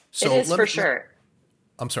So is for sure.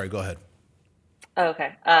 I'm sorry, go ahead. Oh,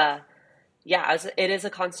 okay. Yeah, it is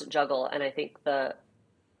a constant juggle, and I think the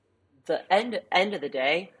end of the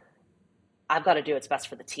day, I've got to do what's best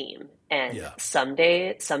for the team. And Yeah. some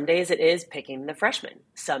days it is picking the freshman.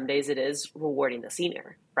 Some days it is rewarding the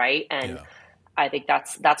senior, right? And Yeah. I think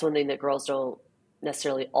that's one thing that girls don't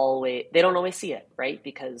always see it, right?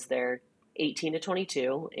 Because they're 18 to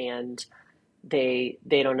 22, and they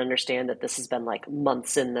don't understand that this has been like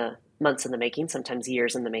months in the making, sometimes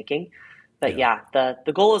years in the making. But Yeah. yeah,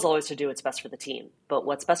 the goal is always to do what's best for the team. But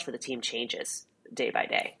what's best for the team changes day by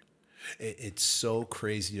day. It's so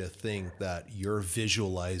crazy to think that you're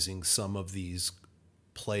visualizing some of these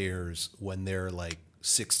players when they're like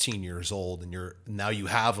 16 years old and you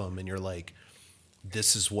have them and you're like,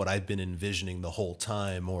 this is what I've been envisioning the whole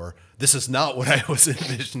time, or this is not what I was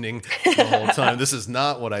envisioning the whole time. This is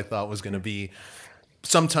not what I thought was going to be,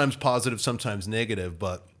 sometimes positive, sometimes negative,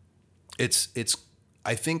 but it's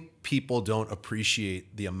I think people don't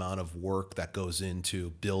appreciate the amount of work that goes into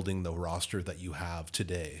building the roster that you have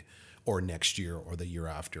today or next year or the year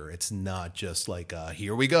after. It's not just like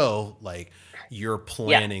here we go. Like you're Yeah.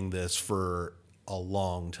 planning this for a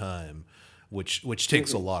long time. which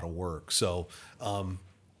takes a lot of work. So I'm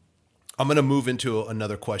going to move into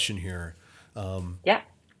another question here. Yeah.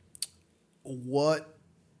 What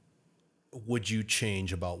would you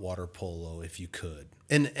change about water polo if you could?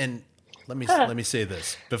 And let me say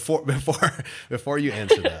this before you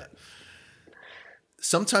answer that.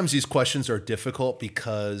 Sometimes these questions are difficult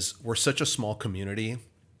because we're such a small community,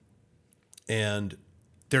 and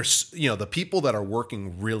there's, the people that are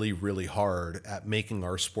working really, really hard at making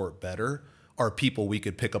our sport better are people we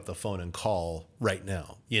could pick up the phone and call right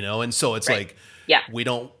now, And so it's Right. like, Yeah.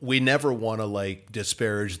 we never want to like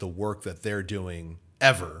disparage the work that they're doing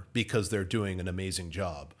ever, because they're doing an amazing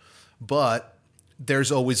job. But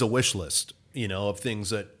there's always a wish list, of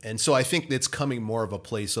things and so I think it's coming more of a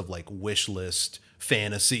place of like wish list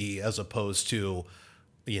fantasy, as opposed to,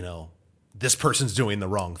 this person's doing the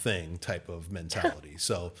wrong thing type of mentality.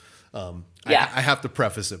 So Yeah. I have to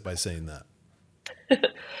preface it by saying that.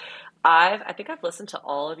 I think I've listened to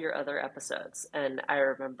all of your other episodes, and I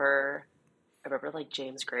remember like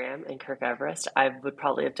James Graham and Kirk Everest. I would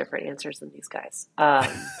probably have different answers than these guys.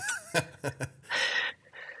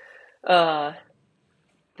 Uh,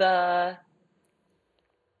 the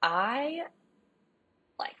I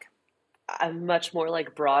like I'm much more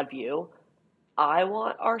like broad view. I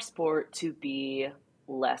want our sport to be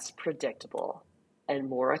less predictable and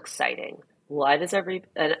more exciting. Why does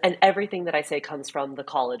and everything that I say comes from the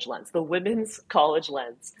college lens, the women's college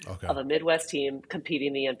lens Okay. of a Midwest team competing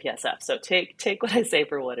in the NPSF. So take what I say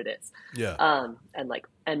for what it is. Yeah.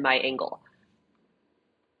 And my angle.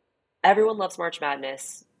 Everyone loves March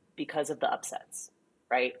Madness because of the upsets,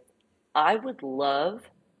 right? I would love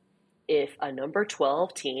if a number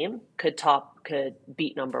 12 team could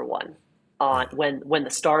beat number 1 on Right. when the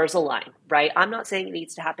stars align, right? I'm not saying it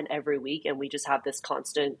needs to happen every week and we just have this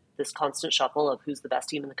constant shuffle of who's the best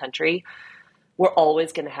team in the country. We're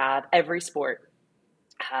always going to have, every sport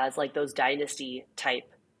has like those dynasty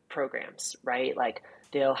type programs, right? Like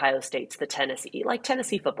the Ohio States, the Tennessee, like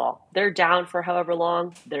Tennessee football. They're down for however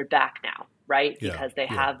long, they're back now, right? Yeah. Because they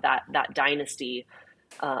Yeah. have that dynasty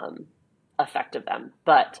effect of them.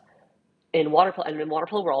 But in water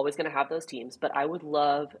polo, we're always going to have those teams. But I would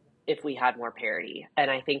love if we had more parity, and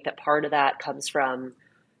I think that part of that comes from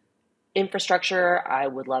infrastructure. I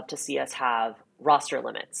would love to see us have roster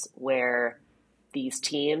limits where these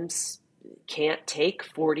teams can't take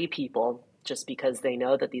 40 people just because they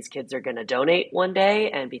know that these kids are going to donate one day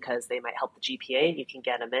and because they might help the GPA and you can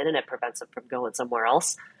get them in and it prevents them from going somewhere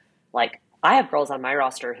else. Like, I have girls on my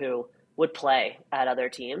roster who would play at other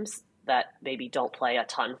teams that maybe don't play a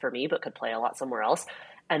ton for me, but could play a lot somewhere else.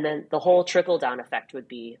 And then the whole trickle down effect would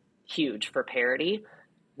be huge for parity,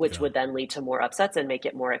 which Yeah. would then lead to more upsets and make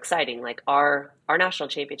it more exciting. Like our national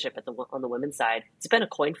championship on the women's side, it's been a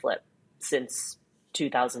coin flip since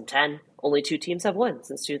 2010. Only 2 teams have won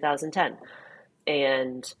since 2010.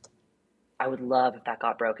 And I would love if that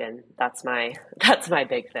got broken. That's my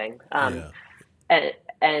big thing. Yeah.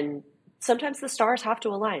 And sometimes the stars have to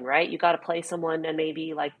align, right? You got to play someone and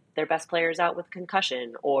maybe like their best player's out with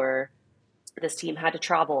concussion, or this team had to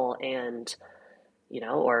travel and,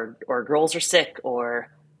 or girls are sick,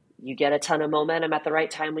 or you get a ton of momentum at the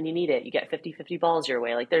right time when you need it. You get 50-50 balls your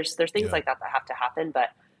way. Like there's things Yeah. like that have to happen, but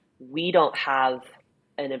we don't have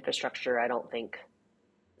an infrastructure, I don't think,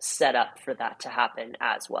 set up for that to happen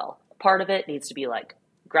as well. Part of it needs to be like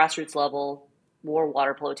grassroots level, more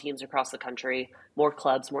water polo teams across the country, more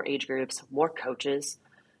clubs, more age groups, more coaches.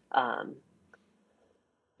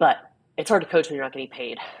 But it's hard to coach when you're not getting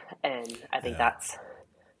paid, and I think Yeah.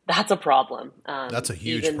 that's a problem. That's a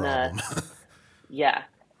huge even problem.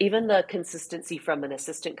 even the consistency from an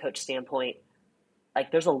assistant coach standpoint. Like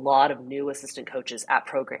there's a lot of new assistant coaches at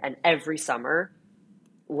program, and every summer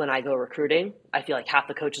when I go recruiting, I feel like half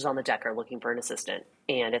the coaches on the deck are looking for an assistant,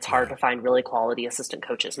 and it's hard Yeah. to find really quality assistant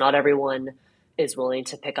coaches. Not everyone is willing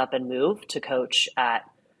to pick up and move to coach at,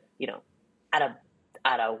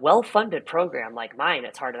 at a well-funded program like mine.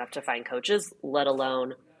 It's hard enough to find coaches, let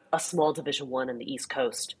alone a small Division I in the East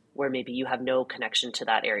Coast where maybe you have no connection to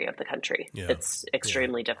that area of the country. Yeah. It's Yeah.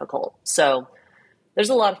 extremely difficult. So there's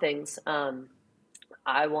a lot of things.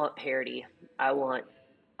 I want parity. I want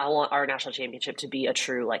our national championship to be a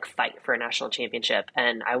true like fight for a national championship,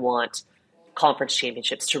 and I want conference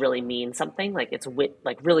championships to really mean something. Like it's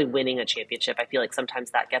like really winning a championship. I feel like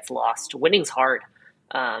sometimes that gets lost. Winning's hard,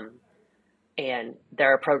 and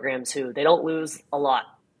there are programs who they don't lose a lot,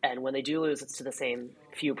 and when they do lose, it's to the same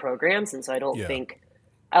few programs. And so I don't Yeah. think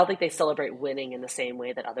they celebrate winning in the same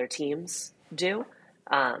way that other teams do.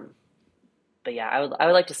 But yeah, I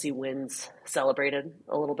would like to see wins celebrated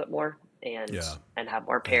a little bit more and Yeah. have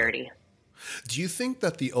more parity. Do you think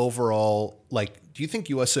that the overall, like, do you think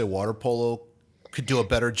USA Water Polo could do a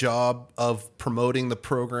better job of promoting the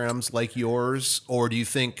programs like yours, or do you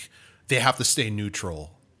think they have to stay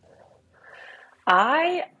neutral?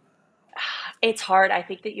 I It's hard. I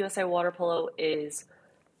think that USA Water Polo is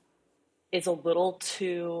a little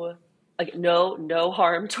too, like, no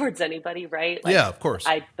harm towards anybody, right? Yeah, Like of course.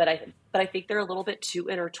 I think they're a little bit too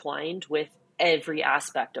intertwined with every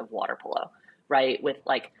aspect of water polo, right? With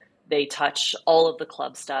like they touch all of the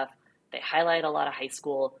club stuff. They highlight a lot of high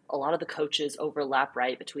school. A lot of the coaches overlap,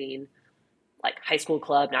 right, between like high school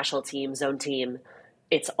club, national team, zone team.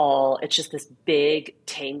 It's just this big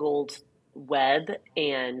tangled web.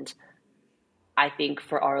 And I think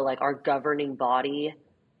for our governing body,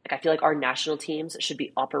 like I feel like our national teams should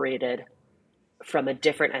be operated from a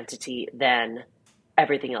different entity than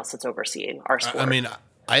everything else that's overseeing our I sport. mean,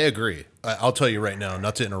 I agree. I'll tell you right now,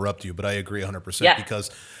 not to interrupt you, but I agree 100% Yeah, because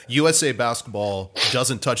USA basketball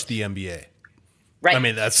doesn't touch the NBA. I right.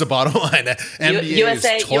 mean, that's the bottom line. NBA is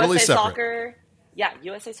totally USA separate. Soccer, yeah,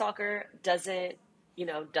 USA Soccer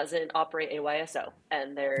doesn't operate AYSO,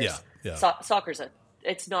 and Yeah, there's yeah. soccer's a.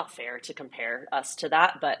 It's not fair to compare us to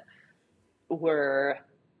that, but we're.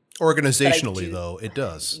 But I Organizationally, do. though, it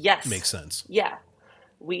does make Yes, sense. yeah.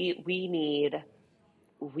 We need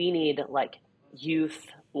like youth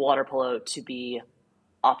water polo to be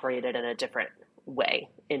operated in a different way,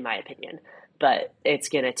 in my opinion. But it's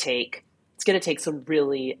gonna take some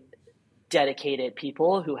really dedicated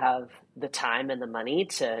people who have the time and the money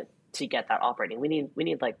to get that operating. We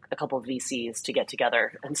need like a couple of VCs to get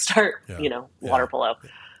together and start, Yeah, water yeah. polo.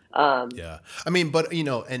 Um, Yeah. I mean, but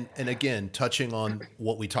and again, touching on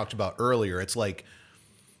what we talked about earlier, it's like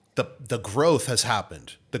the growth has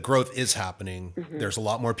happened. The growth is happening. mhm, There's a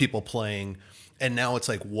lot more people playing. And now it's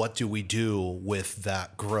like, what do we do with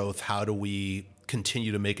that growth? How do we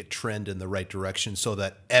continue to make it trend in the right direction so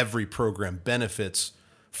that every program benefits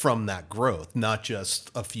from that growth, not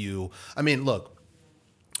just a few? I mean, look,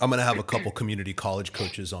 I'm going to have a couple community college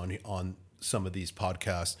coaches on some of these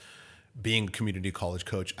podcasts. Being a community college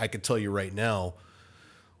coach, I could tell you right now,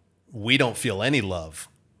 we don't feel any love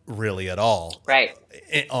really at all right.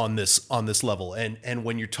 on this level. And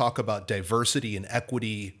when you talk about diversity and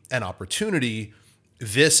equity and opportunity,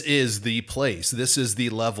 this is the place. This is the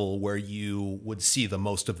level where you would see the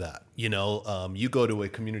most of that. You go to a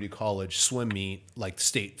community college swim meet, like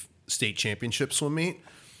state championship swim meet.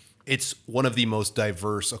 It's one of the most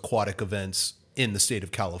diverse aquatic events in the state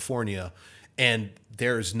of California, and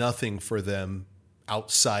there's nothing for them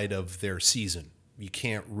outside of their season. You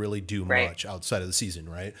can't really do Right. much outside of the season,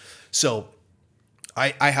 right? So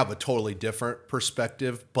I have a totally different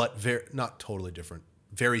perspective, but not totally different,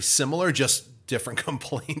 very similar, just different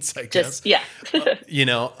complaints, I guess. Just yeah.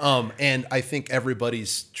 And I think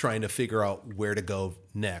everybody's trying to figure out where to go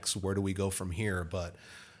next. Where do we go from here? But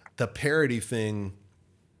the parity thing,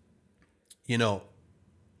 you know,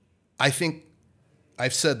 I think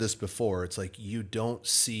I've said this before. It's like you don't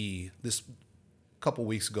see this. A couple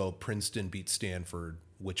weeks ago, Princeton beat Stanford,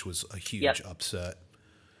 which was a huge Yep. upset.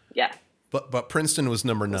 Yeah. But Princeton was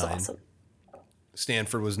number It was 9. awesome.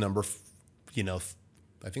 Stanford was you know,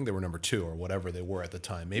 I think they were number 2 or whatever they were at the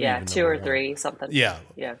time, maybe Yeah, even two number or 1. three, something. Yeah,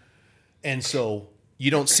 Yeah. and so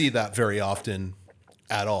you don't see that very often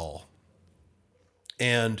at all.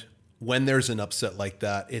 And when there's an upset like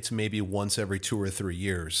that, it's maybe once every 2 or 3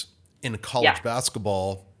 years. In Yeah. college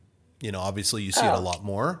basketball, obviously you see it a Oh. lot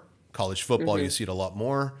more. College football, you Hmm. see it a lot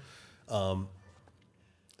more.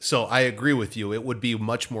 So I agree with you. It would be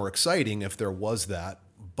much more exciting if there was that,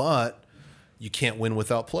 but you can't win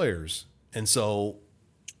without players. And so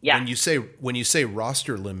Yeah. when you say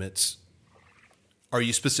roster limits, are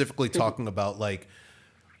you specifically talking about like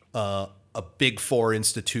a Big Four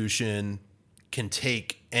institution can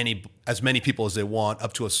take as many people as they want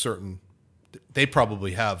up to a certain? They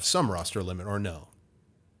probably have some roster limit, or no?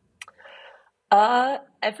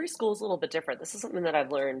 Every school is a little bit different. This is something that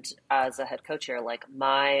I've learned as a head coach here. Like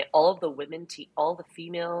all of the all the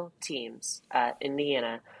female teams at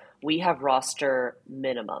Indiana, we have roster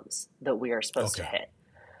minimums that we are supposed to Okay.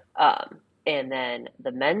 hit. And then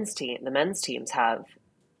the men's teams have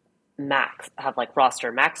like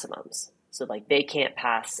roster maximums. So like they can't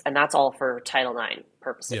pass, and that's all for Title IX Yeah.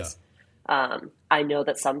 purposes. I know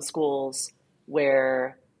that some schools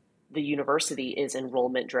where the university is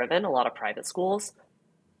enrollment driven, a lot of private schools,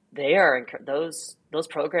 those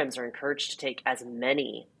programs are encouraged to take as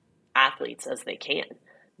many athletes as they can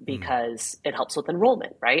Mm. because it helps with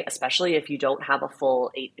enrollment, right? Especially if you don't have a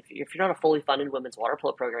full eight, if you're not a fully funded women's water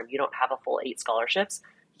polo program, you don't have a full 8 scholarships.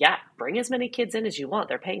 Yeah, bring as many kids in as you want.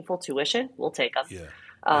 They're paying full tuition. We'll take them. Yeah.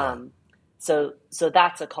 Yeah. Um, so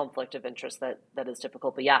that's a conflict of interest that is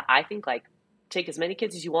difficult. But yeah, I think like take as many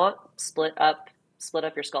kids as you want, split up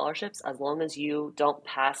your scholarships as long as you don't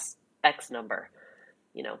pass X number.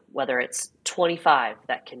 Whether it's 25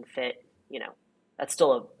 that can fit, that's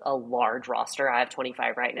still a large roster. I have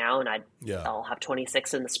 25 right now, and Yeah. I'll have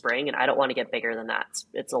 26 in the spring, and I don't want to get bigger than that.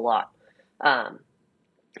 It's a lot. Um,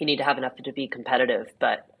 you need to have enough to be competitive,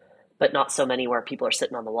 but not so many where people are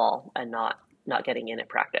sitting on the wall and not getting in at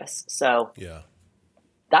practice. So Yeah.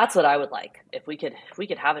 that's what I would like. If we could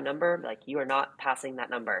have a number like you are not passing that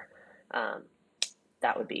number, um,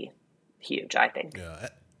 that would be huge, I think. Yeah.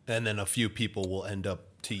 And then a few people will end up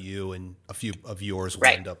to you, and a few of yours will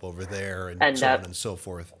Right. end up over there, and And so on and so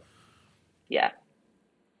forth. yeah,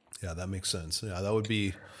 Yeah, that makes sense. Yeah, that would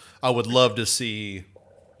be, I would love to see,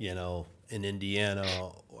 in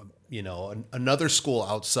Indiana, another school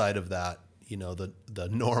outside of that, the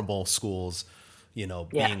normal schools, yeah,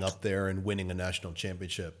 being up there and winning a national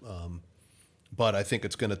championship. But I think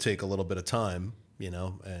it's going to take a little bit of time,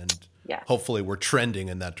 and yeah. hopefully we're trending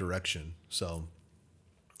in that direction. So,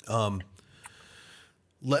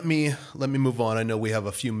 let me move on. I know we have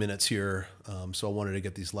a few minutes here, so I wanted to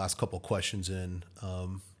get these last couple questions in.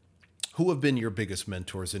 Who have been your biggest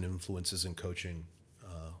mentors and influences in coaching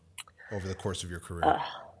over the course of your career?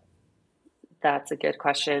 That's a good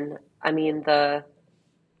question. I mean, the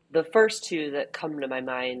first two that come to my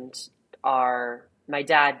mind are my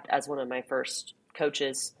dad as one of my first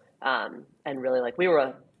coaches, and really like we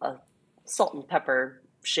were a salt and pepper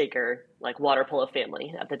shaker, like water polo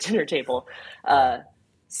family at the dinner table. Right.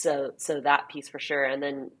 So that piece for sure. And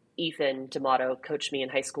then Ethan D'Amato coached me in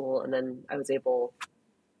high school, and then I was able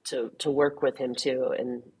to work with him too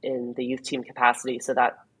in the youth team capacity. So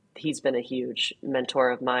that he's been a huge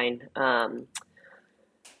mentor of mine. And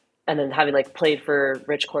then having like played for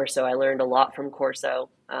Rich Corso, I learned a lot from Corso.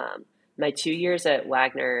 My 2 years at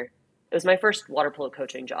Wagner, it was my first water polo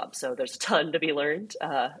coaching job. So there's a ton to be learned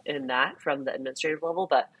in that from the administrative level.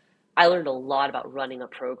 But I learned a lot about running a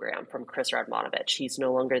program from Chris Radmanovich. He's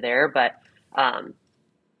no longer there, but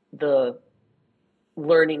the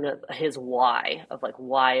learning of his why of like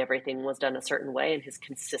why everything was done a certain way and his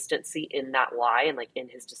consistency in that why and like in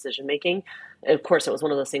his decision making. Of course, it was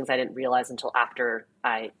one of those things I didn't realize until after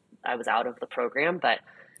I was out of the program, but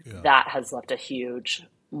Yeah. that has left a huge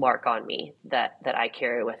mark on me that I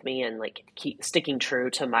carry with me and like keep sticking true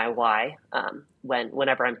to my why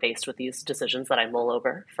whenever I'm faced with these decisions that I mull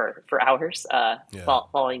over for hours, Yeah.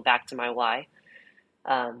 falling back to my why.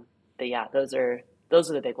 But yeah, those are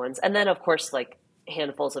the big ones. And then of course, like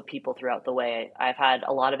handfuls of people throughout the way. I've had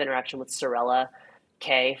a lot of interaction with Sorella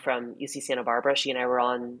Kay from UC Santa Barbara. She and I were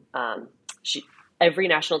on, every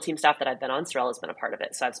national team staff that I've been on, Sorella's been a part of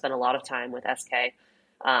it. So I've spent a lot of time with SK.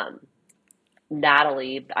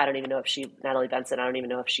 Natalie, Natalie Benson, I don't even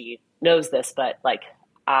know if she knows this, but like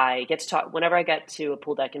I get to talk, whenever I get to a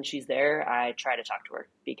pool deck and she's there, I try to talk to her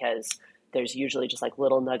because there's usually just like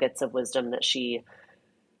little nuggets of wisdom that she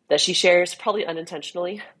shares, probably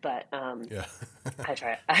unintentionally, but Yeah.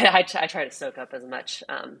 I try to soak up as much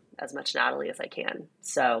Natalie as I can.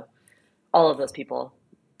 So all of those people.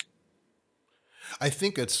 I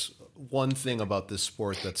think it's one thing about this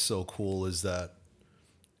sport that's so cool is that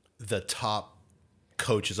the top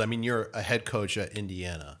coaches, I mean, you're a head coach at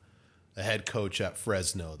Indiana, a head coach at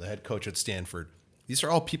Fresno, the head coach at Stanford. These are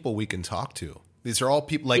all people we can talk to. These are all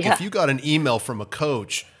people, like Yeah, if you got an email from a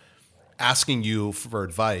coach asking you for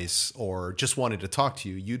advice or just wanted to talk to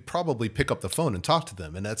you, you'd probably pick up the phone and talk to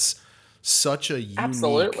them. And that's such a unique,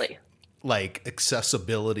 absolutely. like,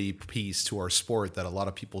 accessibility piece to our sport that a lot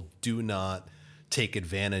of people do not take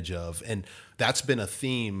advantage of. And that's been a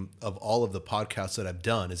theme of all of the podcasts that I've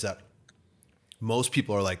done is that most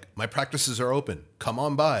people are like, my practices are open. Come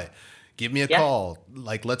on by. Give me a Yeah, call.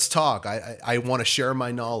 Like, let's talk. I want to share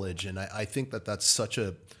my knowledge. And I think that that's such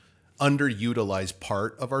a underutilized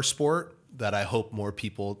part of our sport that I hope more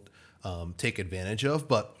people take advantage of.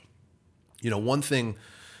 But, one thing,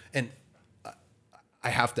 and I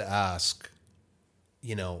have to ask,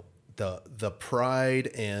 the pride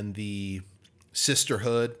and the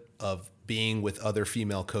sisterhood of being with other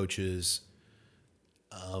female coaches.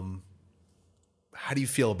 How do you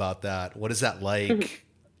feel about that? What is that like?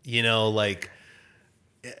 Like,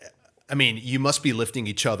 I mean, you must be lifting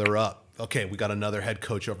each other up. Okay, we got another head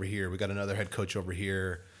coach over here. We got another head coach over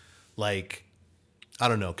here. Like, I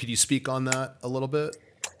don't know. Could you speak on that a little bit?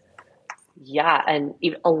 yeah, and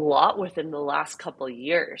even a lot within the last couple of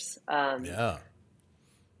years. Yeah.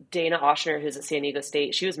 Dana Oshner, who's at San Diego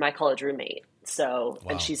State, she was my college roommate. So,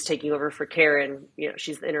 and Wow. she's taking over for Karen.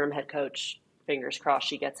 She's the interim head coach. Fingers crossed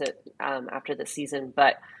she gets it after this season.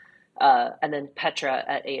 But And then Petra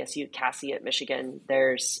at ASU, Cassie at Michigan.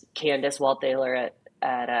 There's Candace Walt-Thaler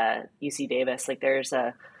at UC Davis. Like there's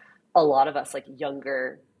a lot of us like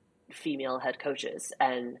younger female head coaches,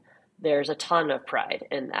 and there's a ton of pride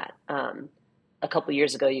in that. A couple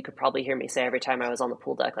years ago, you could probably hear me say every time I was on the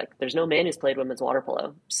pool deck, like, there's no man who's played women's water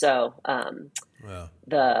polo. So Wow.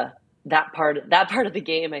 that part of the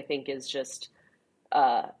game, I think, is just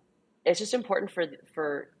it's just important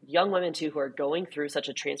for young women too, who are going through such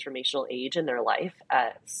a transformational age in their life,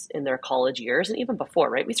 as in their college years and even before,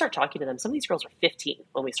 right? We start talking to them. Some of these girls are 15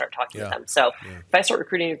 when we start talking to them. So if I start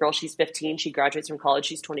recruiting a girl, she's 15, she graduates from college,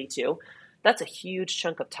 she's 22. That's a huge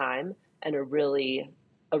chunk of time and a really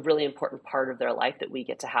important part of their life that we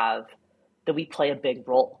get to have, that we play a big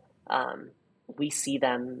role. We see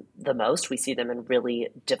them the most. We see them in really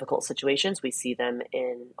difficult situations. We see them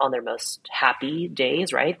on their most happy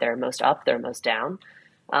days, right? They're most up, they're most down.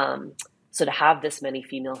 So to have this many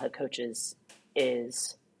female head coaches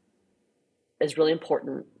is really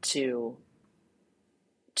important to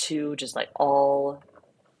just like all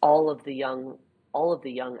of the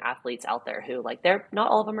young athletes out there who, like, they're not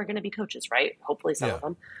all of them are going to be coaches, right? Hopefully some of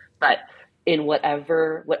them, but in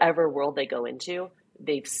whatever world they go into,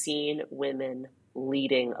 they've seen women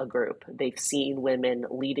leading a group. They've seen women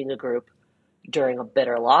leading a group during a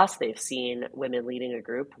bitter loss. They've seen women leading a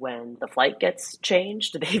group when the flight gets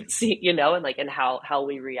changed. They've seen, and how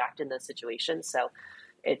we react in those situations. So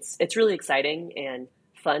it's really exciting and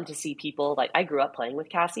fun to see people. Like, I grew up playing with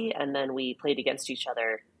Cassie, and then we played against each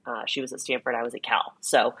other. She was at Stanford, I was at Cal.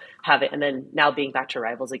 So and then now being back to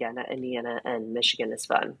rivals again at Indiana and Michigan is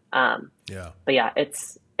fun. But yeah,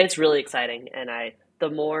 it's really exciting. And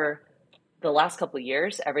the last couple of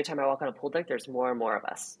years, every time I walk on a pool deck, there's more and more of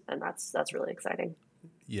us. And that's really exciting.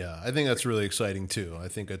 Yeah, I think that's really exciting too. I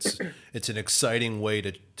think it's an exciting way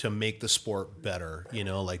to make the sport better,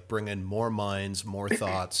 like bring in more minds, more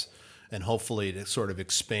thoughts, and hopefully it sort of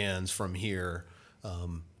expands from here.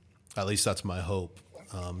 At least that's my hope.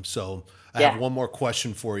 So I have one more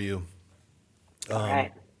question for you. All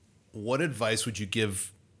right. What advice would you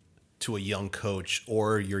give to a young coach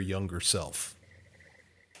or your younger self?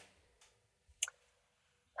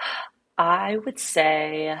 I would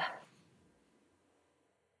say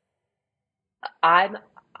I'm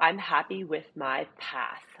happy with my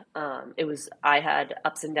path. I had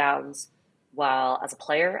ups and downs while as a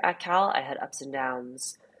player at Cal. I had ups and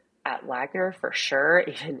downs at Wagner for sure.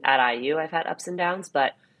 Even at IU, I've had ups and downs,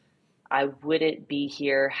 but I wouldn't be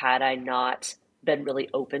here had I not been really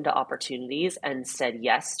open to opportunities and said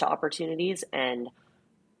yes to opportunities. And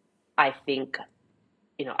I think,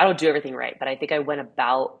 I don't do everything right, but I think I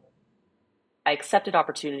accepted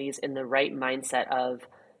opportunities in the right mindset of,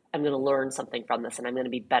 I'm going to learn something from this and I'm going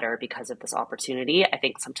to be better because of this opportunity. I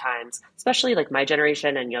think sometimes, especially like my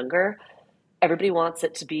generation and younger, everybody wants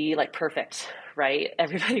it to be like perfect, right?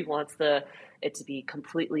 Everybody wants it to be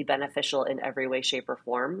completely beneficial in every way, shape, or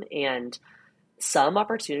form. And some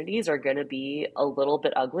opportunities are going to be a little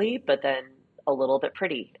bit ugly, but then a little bit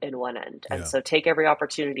pretty in one end. And so take every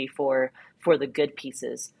opportunity for the good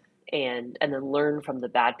pieces and then learn from the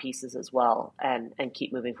bad pieces as well and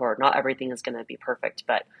keep moving forward. Not everything is going to be perfect,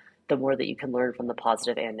 but the more that you can learn from the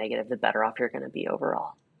positive and negative, the better off you're going to be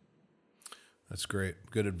overall. That's great.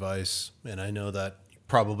 Good advice. And I know that you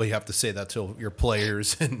probably have to say that to your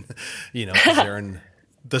players and, 'cause they're in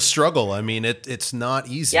the struggle. I mean, it's not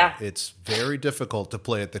easy. Yeah. It's very difficult to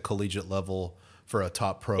play at the collegiate level for a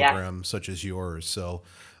top program such as yours. So,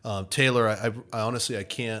 Taylor, I honestly, I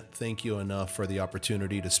can't thank you enough for the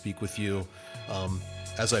opportunity to speak with you.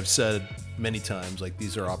 As I've said many times, like,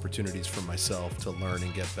 these are opportunities for myself to learn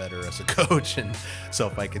and get better as a coach. And so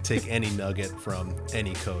if I could take any nugget from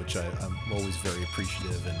any coach, I'm always very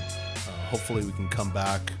appreciative. And hopefully we can come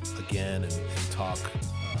back again and talk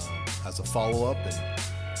as a follow-up and,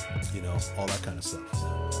 all that kind of stuff.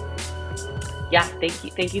 Yeah, thank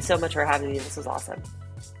you. Thank you so much for having me. This was awesome.